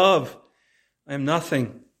not love, I am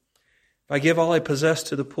nothing. If I give all I possess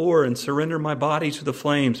to the poor and surrender my body to the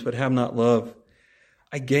flames but have not love,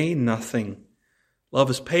 I gain nothing. Love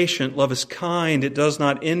is patient, love is kind, it does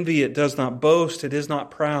not envy, it does not boast, it is not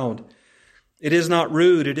proud. It is not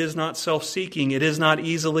rude, it is not self-seeking, it is not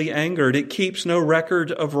easily angered, it keeps no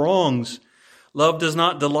record of wrongs. Love does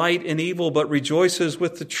not delight in evil, but rejoices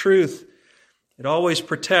with the truth. It always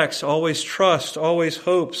protects, always trusts, always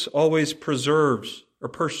hopes, always preserves, or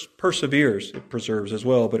perseveres. It preserves as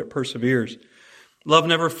well, but it perseveres. Love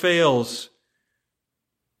never fails.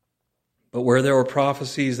 But where there are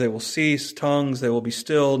prophecies, they will cease. Tongues, they will be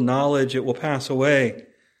stilled. Knowledge, it will pass away.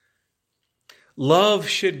 Love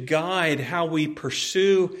should guide how we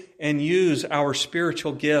pursue and use our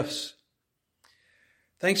spiritual gifts.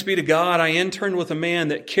 Thanks be to God, I interned with a man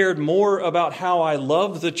that cared more about how I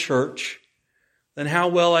loved the church than how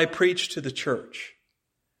well I preached to the church.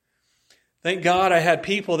 Thank God I had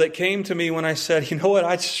people that came to me when I said, you know what,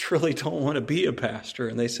 I just really don't want to be a pastor.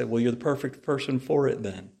 And they said, well, you're the perfect person for it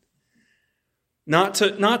then. Not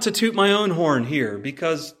to toot my own horn here,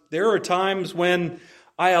 because there are times when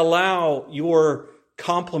I allow your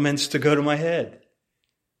compliments to go to my head.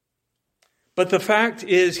 But the fact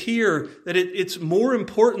is here that it's more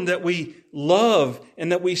important that we love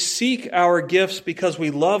and that we seek our gifts because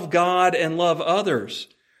we love God and love others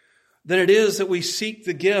than it is that we seek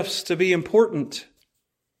the gifts to be important.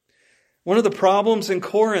 One of the problems in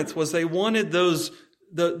Corinth was they wanted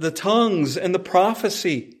the tongues and the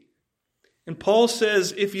prophecy. And Paul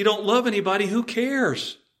says, if you don't love anybody, who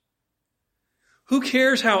cares? Who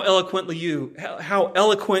cares how eloquent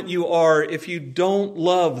you are if you don't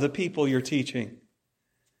love the people you're teaching?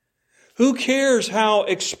 Who cares how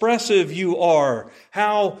expressive you are,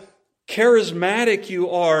 how charismatic you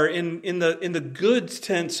are in the good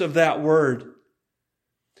tense of that word?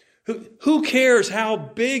 Who cares how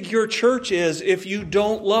big your church is if you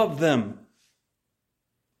don't love them?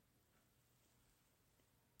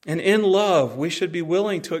 And in love, we should be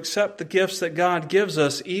willing to accept the gifts that God gives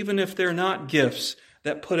us, even if they're not gifts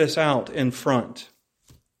that put us out in front.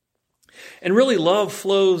 And really, love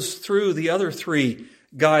flows through the other three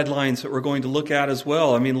guidelines that we're going to look at as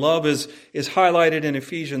well. I mean, love is highlighted in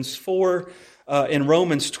Ephesians 4, in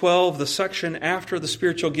Romans 12, the section after the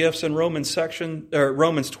spiritual gifts, in Romans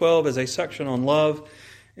 12 is a section on love,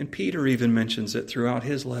 and Peter even mentions it throughout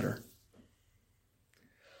his letter.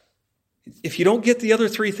 If you don't get the other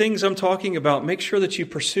three things I'm talking about, make sure that you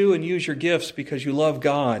pursue and use your gifts because you love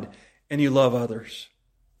God and you love others.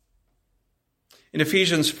 In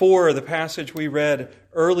Ephesians 4, the passage we read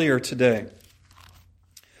earlier today,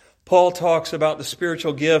 Paul talks about the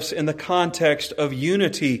spiritual gifts in the context of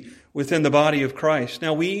unity within the body of Christ.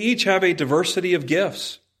 Now, we each have a diversity of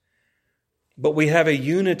gifts, but we have a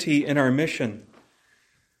unity in our mission.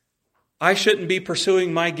 I shouldn't be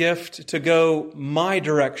pursuing my gift to go my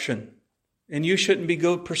direction. And you shouldn't be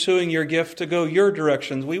pursuing your gift to go your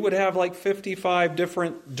directions. We would have like 55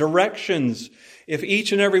 different directions if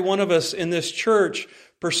each and every one of us in this church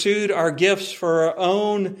pursued our gifts for our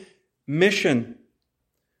own mission.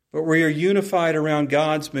 But we are unified around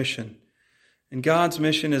God's mission. And God's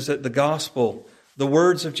mission is that the gospel, the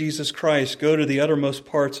words of Jesus Christ, go to the uttermost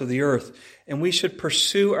parts of the earth. And we should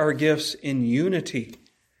pursue our gifts in unity.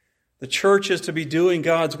 The church is to be doing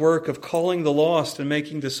God's work of calling the lost and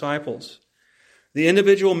making disciples. The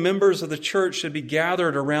individual members of the church should be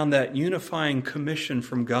gathered around that unifying commission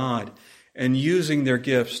from God and using their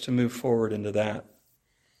gifts to move forward into that.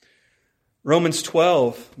 Romans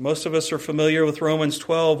 12, most of us are familiar with Romans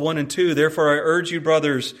 12, 1 and 2. Therefore, I urge you,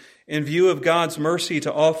 brothers, in view of God's mercy,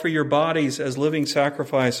 to offer your bodies as living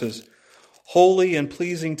sacrifices, holy and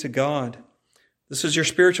pleasing to God. This is your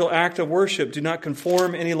spiritual act of worship. Do not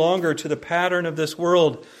conform any longer to the pattern of this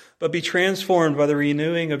world, but be transformed by the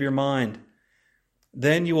renewing of your mind.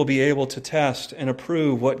 Then you will be able to test and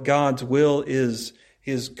approve what God's will is,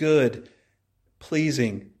 His good,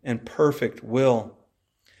 pleasing, and perfect will.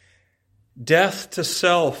 Death to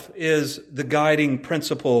self is the guiding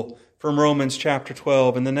principle from Romans chapter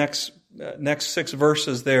 12. In the next 6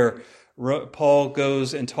 verses there, Paul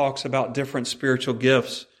goes and talks about different spiritual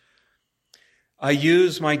gifts. I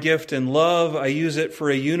use my gift in love, I use it for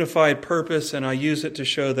a unified purpose, and I use it to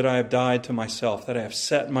show that I have died to myself, that I have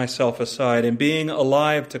set myself aside. And being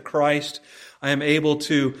alive to Christ, I am able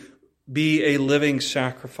to be a living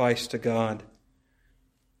sacrifice to God.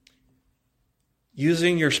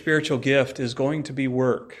 Using your spiritual gift is going to be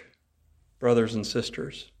work, brothers and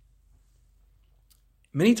sisters.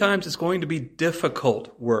 Many times it's going to be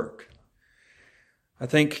difficult work. I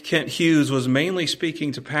think Kent Hughes was mainly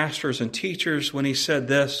speaking to pastors and teachers when he said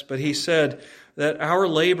this, but he said that our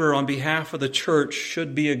labor on behalf of the church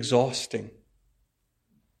should be exhausting.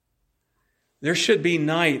 There should be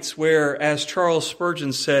nights where, as Charles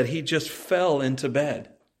Spurgeon said, he just fell into bed.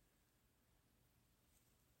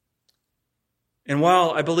 And while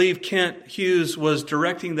I believe Kent Hughes was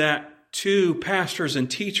directing that to pastors and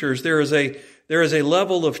teachers, there is a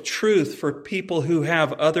level of truth for people who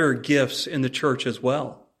have other gifts in the church as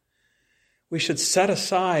well. We should set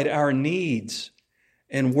aside our needs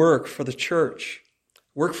and work for the church.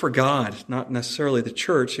 Work for God, not necessarily the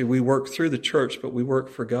church. We work through the church, but we work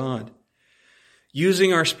for God.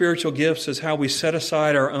 Using our spiritual gifts is how we set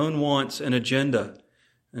aside our own wants and agenda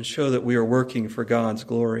and show that we are working for God's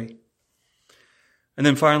glory. And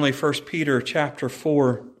then finally, 1 Peter chapter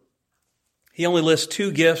 4. He only lists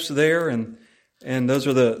 2 gifts there, and those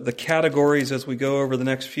are the categories as we go over the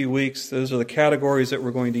next few weeks. Those are the categories that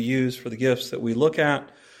we're going to use for the gifts that we look at.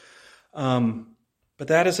 But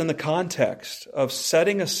that is in the context of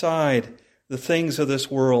setting aside the things of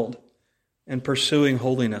this world and pursuing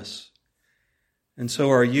holiness. And so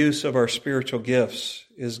our use of our spiritual gifts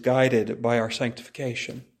is guided by our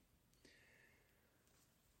sanctification.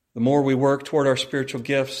 The more we work toward our spiritual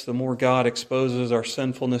gifts, the more God exposes our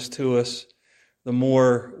sinfulness to us. The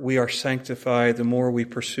more we are sanctified, the more we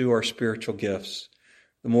pursue our spiritual gifts.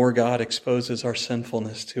 The more God exposes our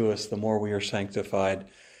sinfulness to us, the more we are sanctified,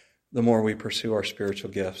 the more we pursue our spiritual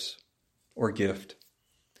gifts or gift.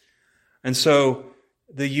 And so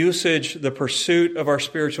the usage, the pursuit of our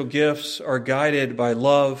spiritual gifts are guided by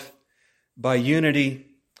love, by unity,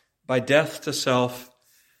 by death to self,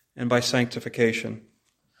 and by sanctification.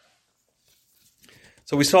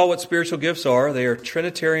 So we saw what spiritual gifts are. They are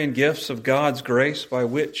Trinitarian gifts of God's grace by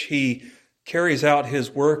which He carries out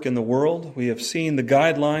His work in the world. We have seen the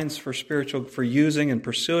guidelines for using and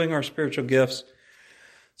pursuing our spiritual gifts.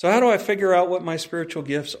 So how do I figure out what my spiritual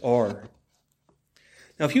gifts are?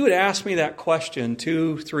 Now, if you had asked me that question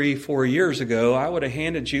 2, 3, 4 years ago, I would have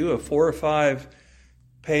handed you a 4 or 5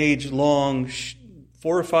 page long,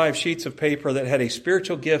 4 or 5 sheets of paper that had a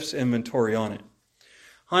spiritual gifts inventory on it.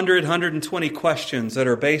 120 questions that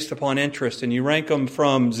are based upon interest, and you rank them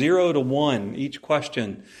from 0 to 1, each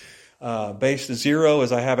question. Based 0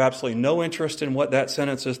 is I have absolutely no interest in what that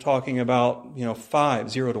sentence is talking about.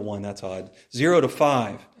 5, 0 to 1, that's odd. 0 to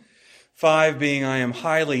 5. 5 being I am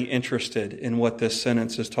highly interested in what this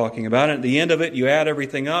sentence is talking about. And at the end of it, you add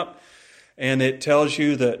everything up, and it tells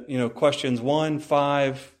you that, questions 1,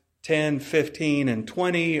 5, 10, 15, and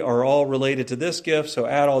 20 are all related to this gift. So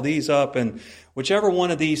add all these up, and whichever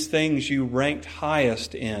one of these things you ranked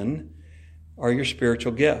highest in are your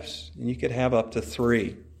spiritual gifts. And you could have up to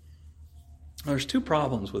 3. There's 2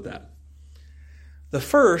 problems with that. The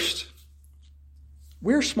first,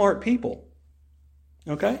 we're smart people.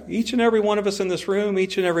 Okay? Each and every one of us in this room,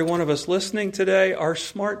 each and every one of us listening today are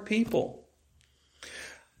smart people.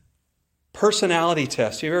 Personality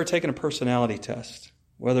test. You've ever taken a personality test?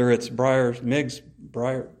 Whether it's Myers-Briggs,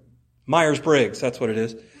 that's what it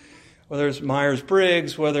is. Whether it's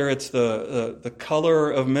Myers-Briggs, whether it's the color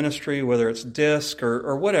of ministry, whether it's DISC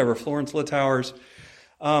or whatever, Florence Littauer's.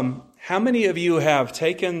 How many of you have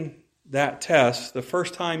taken that test, the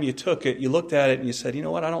first time you took it, you looked at it and you said, you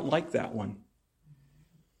know what, I don't like that one.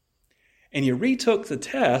 And you retook the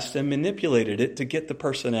test and manipulated it to get the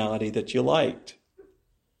personality that you liked.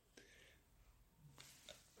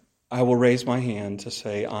 I will raise my hand to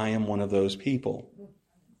say I am one of those people.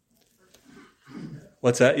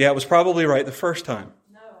 What's that? Yeah, it was probably right the first time.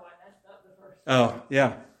 No, that's not the first time. Oh,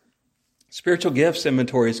 yeah. Spiritual gifts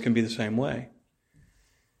inventories can be the same way.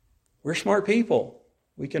 We're smart people.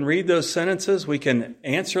 We can read those sentences. We can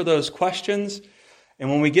answer those questions. And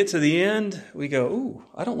when we get to the end, we go, ooh,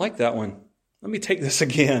 I don't like that one. Let me take this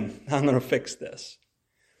again. I'm going to fix this.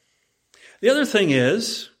 The other thing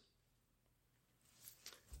is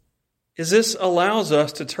this allows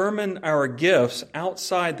us to determine our gifts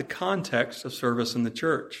outside the context of service in the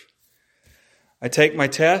church. I take my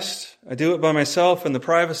test. I do it by myself in the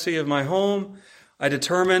privacy of my home. I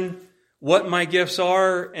determine what my gifts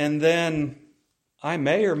are, and then I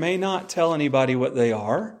may or may not tell anybody what they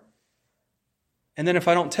are. And then if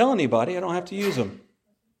I don't tell anybody, I don't have to use them.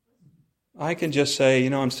 I can just say,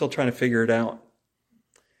 I'm still trying to figure it out.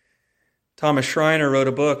 Thomas Schreiner wrote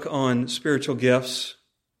a book on spiritual gifts.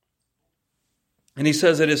 And he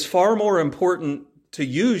says it is far more important to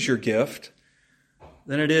use your gift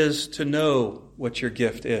than it is to know what your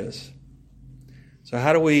gift is. So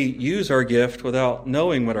how do we use our gift without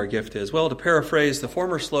knowing what our gift is? Well, to paraphrase the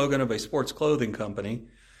former slogan of a sports clothing company,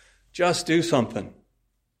 just do something.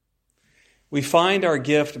 We find our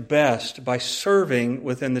gift best by serving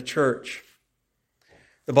within the church.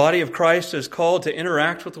 The body of Christ is called to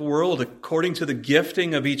interact with the world according to the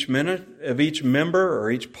gifting of each member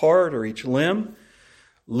or each part or each limb.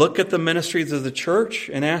 Look at the ministries of the church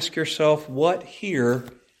and ask yourself, what here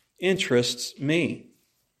interests me?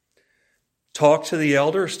 Talk to the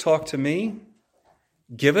elders, talk to me,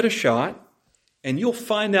 give it a shot, and you'll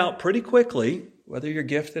find out pretty quickly whether you're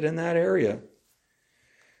gifted in that area.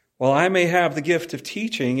 While I may have the gift of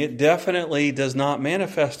teaching, it definitely does not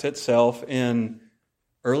manifest itself in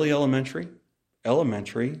early elementary,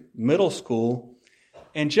 middle school,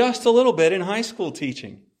 and just a little bit in high school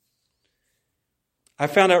teaching. I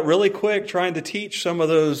found out really quick trying to teach some of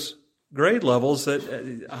those grade levels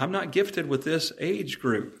that I'm not gifted with this age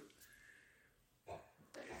group.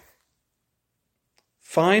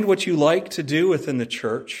 Find what you like to do within the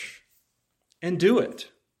church and do it.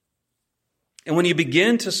 And when you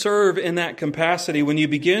begin to serve in that capacity, when you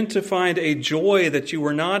begin to find a joy that you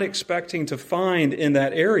were not expecting to find in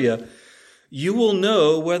that area, you will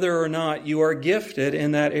know whether or not you are gifted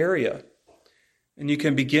in that area. And you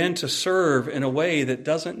can begin to serve in a way that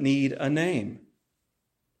doesn't need a name,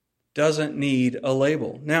 doesn't need a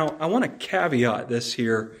label. Now, I want to caveat this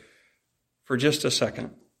here for just a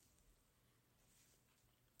second.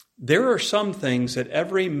 There are some things that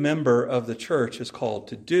every member of the church is called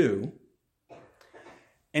to do,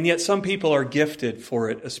 and yet some people are gifted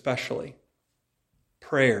for it especially.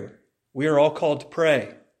 Prayer. We are all called to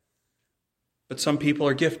pray, but some people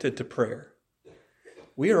are gifted to prayer.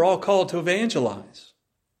 We are all called to evangelize,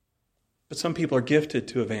 but some people are gifted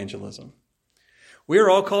to evangelism. We are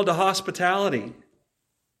all called to hospitality,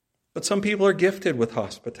 but some people are gifted with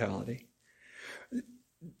hospitality.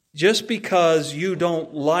 Just because you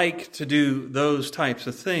don't like to do those types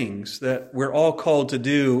of things that we're all called to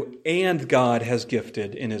do, and God has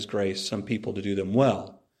gifted in His grace some people to do them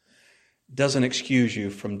well, doesn't excuse you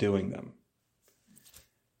from doing them.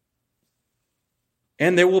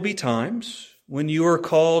 And there will be times when you are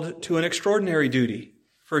called to an extraordinary duty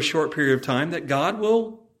for a short period of time that God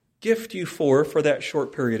will gift you for that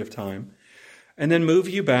short period of time, and then move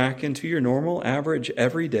you back into your normal, average,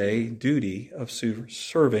 everyday duty of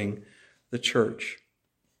serving the church.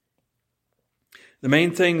 The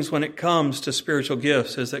main things when it comes to spiritual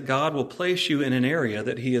gifts is that God will place you in an area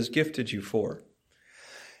that He has gifted you for.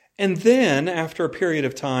 And then, after a period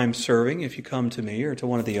of time serving, if you come to me or to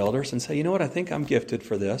one of the elders and say, you know what, I think I'm gifted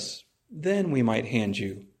for this, then we might hand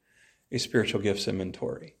you a spiritual gifts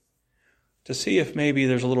inventory to see if maybe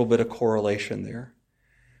there's a little bit of correlation there.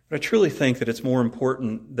 But I truly think that it's more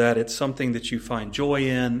important that it's something that you find joy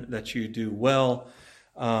in, that you do well,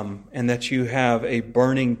 and that you have a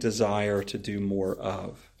burning desire to do more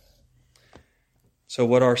of. So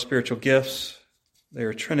what are spiritual gifts? They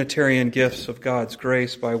are Trinitarian gifts of God's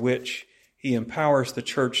grace by which He empowers the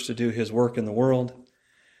church to do His work in the world.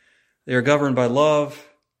 They are governed by love.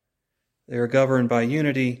 They are governed by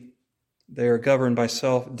unity. They are governed by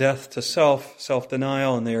death to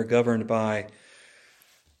self-denial, and they are governed by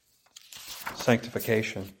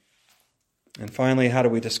sanctification. And finally, how do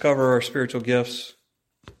we discover our spiritual gifts?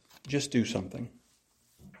 Just do something.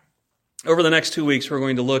 Over the next 2 weeks, we're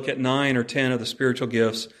going to look at 9 or 10 of the spiritual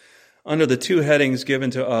gifts under the two headings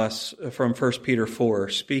given to us from 1 Peter 4,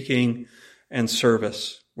 speaking and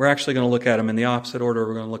service. We're actually going to look at them in the opposite order.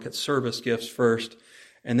 We're going to look at service gifts first,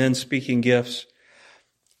 and then speaking gifts.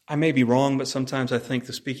 I may be wrong, but sometimes I think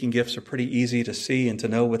the speaking gifts are pretty easy to see and to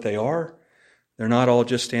know what they are. They're not all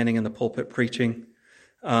just standing in the pulpit preaching.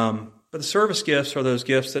 But the service gifts are those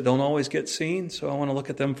gifts that don't always get seen, so I want to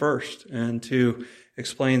look at them first and to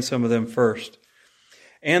explain some of them first.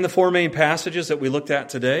 And the four main passages that we looked at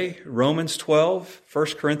today, Romans 12, 1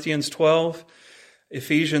 Corinthians 12,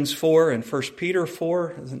 Ephesians 4, and 1 Peter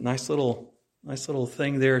 4. There's a nice little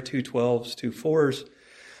thing there, 2 12s, 2 4s.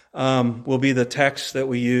 Will be the text that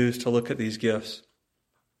we use to look at these gifts.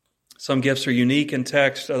 Some gifts are unique in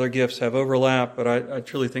text, other gifts have overlap, but I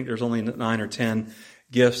truly think there's only 9 or 10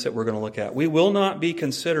 gifts that we're going to look at. We will not be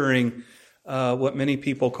considering what many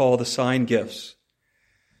people call the sign gifts.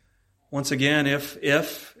 Once again,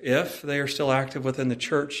 if they are still active within the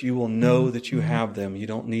church, you will know that you have them. You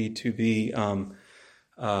don't need to be, you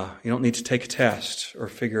don't need to take a test or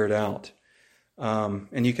figure it out.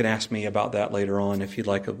 And you can ask me about that later on if you'd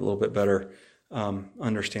like a little bit better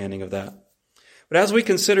understanding of that. But as we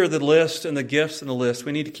consider the list and the gifts in the list,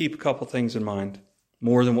 we need to keep a couple things in mind,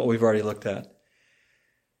 more than what we've already looked at.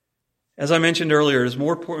 As I mentioned earlier, it is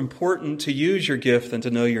more important to use your gift than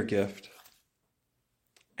to know your gift.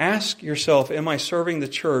 Ask yourself, am I serving the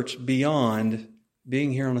church beyond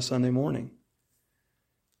being here on a Sunday morning?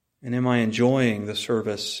 And am I enjoying the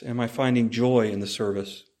service? Am I finding joy in the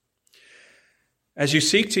service? As you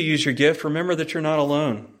seek to use your gift, remember that you're not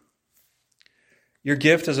alone. Your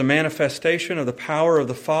gift is a manifestation of the power of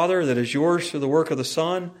the Father that is yours through the work of the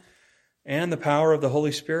Son and the power of the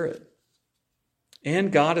Holy Spirit.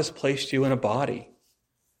 And God has placed you in a body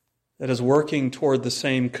that is working toward the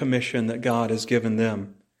same commission that God has given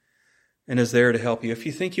them and is there to help you. If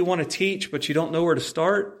you think you want to teach but you don't know where to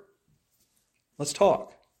start, let's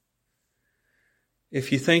talk.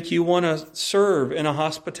 If you think you want to serve in a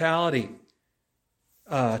hospitality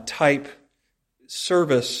type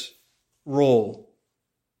service role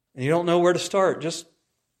and you don't know where to start, just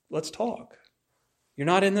let's talk. You're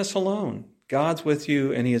not in this alone. God's with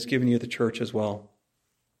you, and He has given you the church as well.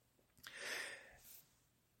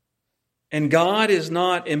 And God is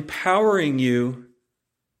not empowering you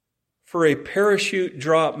for a parachute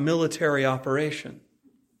drop military operation.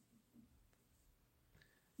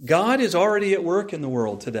 God is already at work in the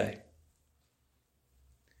world today.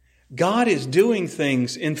 God is doing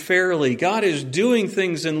things in Fairleigh. God is doing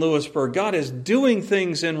things in Lewisburg. God is doing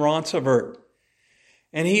things in Roncevert.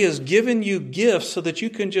 And He has given you gifts so that you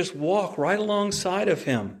can just walk right alongside of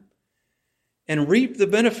Him and reap the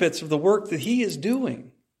benefits of the work that He is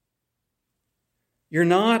doing. You're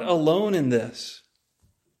not alone in this.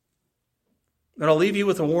 But I'll leave you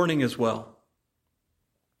with a warning as well.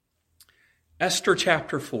 Esther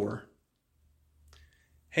chapter 4.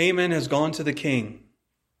 Haman has gone to the king,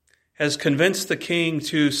 has convinced the king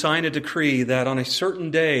to sign a decree that on a certain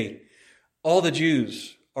day, all the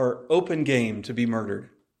Jews are open game to be murdered.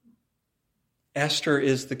 Esther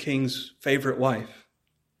is the king's favorite wife.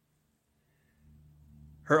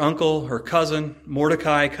 Her uncle, her cousin,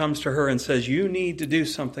 Mordecai, comes to her and says, you need to do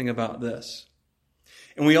something about this.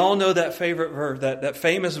 And we all know that favorite verse, that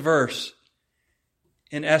famous verse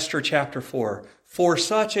in Esther chapter 4. For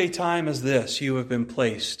such a time as this, you have been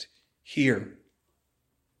placed here.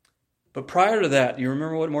 But prior to that, do you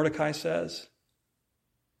remember what Mordecai says?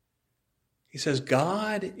 He says,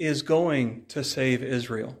 God is going to save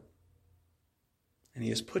Israel. And He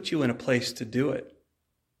has put you in a place to do it.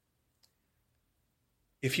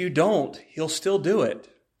 If you don't, He'll still do it,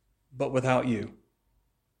 but without you.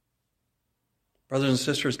 Brothers and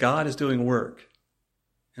sisters, God is doing work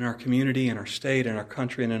in our community, in our state, in our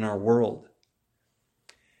country, and in our world.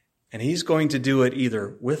 And He's going to do it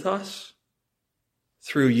either with us,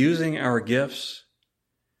 through using our gifts,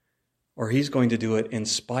 or He's going to do it in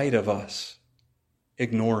spite of us,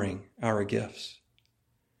 ignoring our gifts.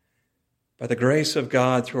 By the grace of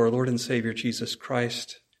God, through our Lord and Savior Jesus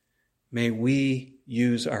Christ, may we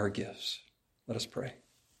use our gifts. Let us pray.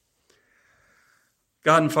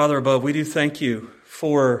 God and Father above, we do thank You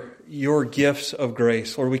for Your gifts of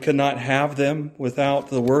grace. Lord, we could not have them without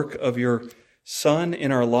the work of Your Son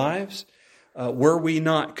in our lives. Were we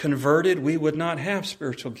not converted, we would not have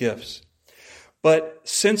spiritual gifts. But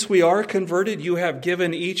since we are converted, You have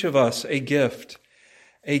given each of us a gift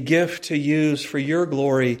to use for Your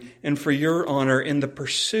glory and for Your honor in the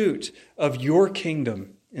pursuit of Your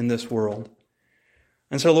kingdom in this world.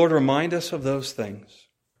 And so, Lord, remind us of those things.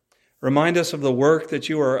 Remind us of the work that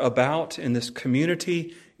You are about in this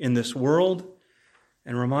community, in this world,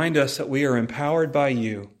 and remind us that we are empowered by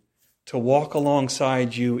You to walk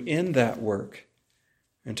alongside You in that work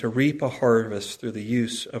and to reap a harvest through the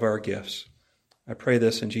use of our gifts. I pray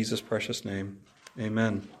this in Jesus' precious name.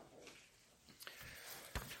 Amen.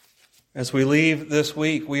 As we leave this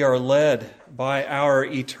week, we are led by our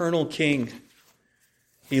eternal King.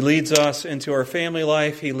 He leads us into our family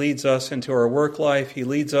life. He leads us into our work life. He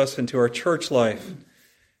leads us into our church life.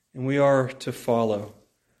 And we are to follow.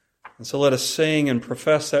 And so let us sing and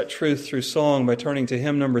profess that truth through song by turning to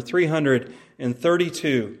hymn number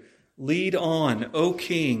 332. Lead on, O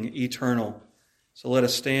King eternal. So let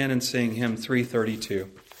us stand and sing hymn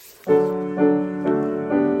 332.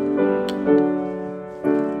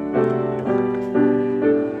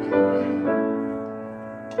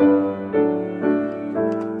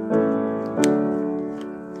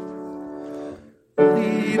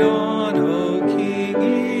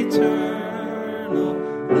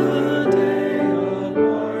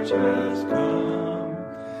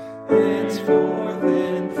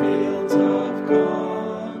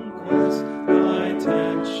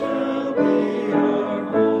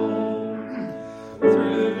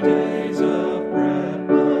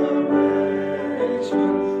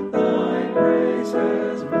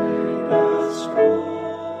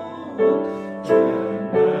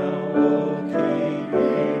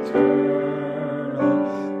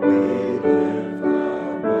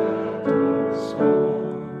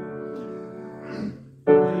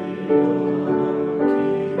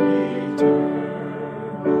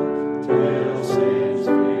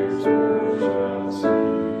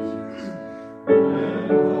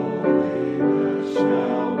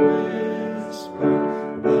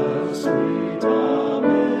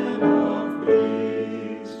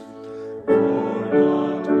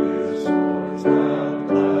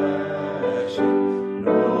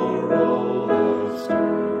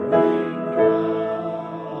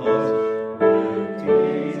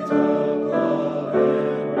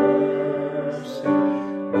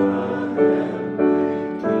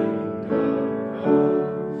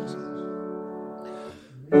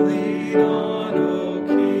 Lead on, O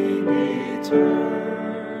King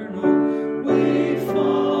eternal, we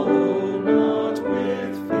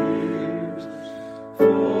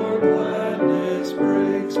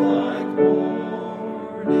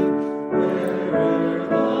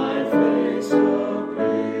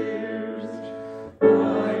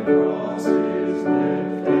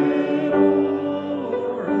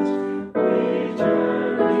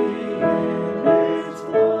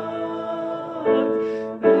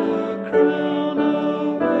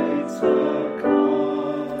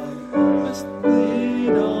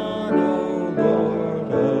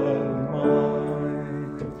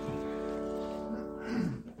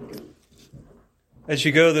As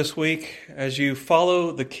you go this week, as you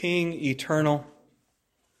follow the King eternal,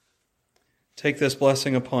 take this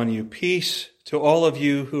blessing upon you. Peace to all of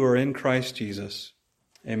you who are in Christ Jesus.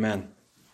 Amen.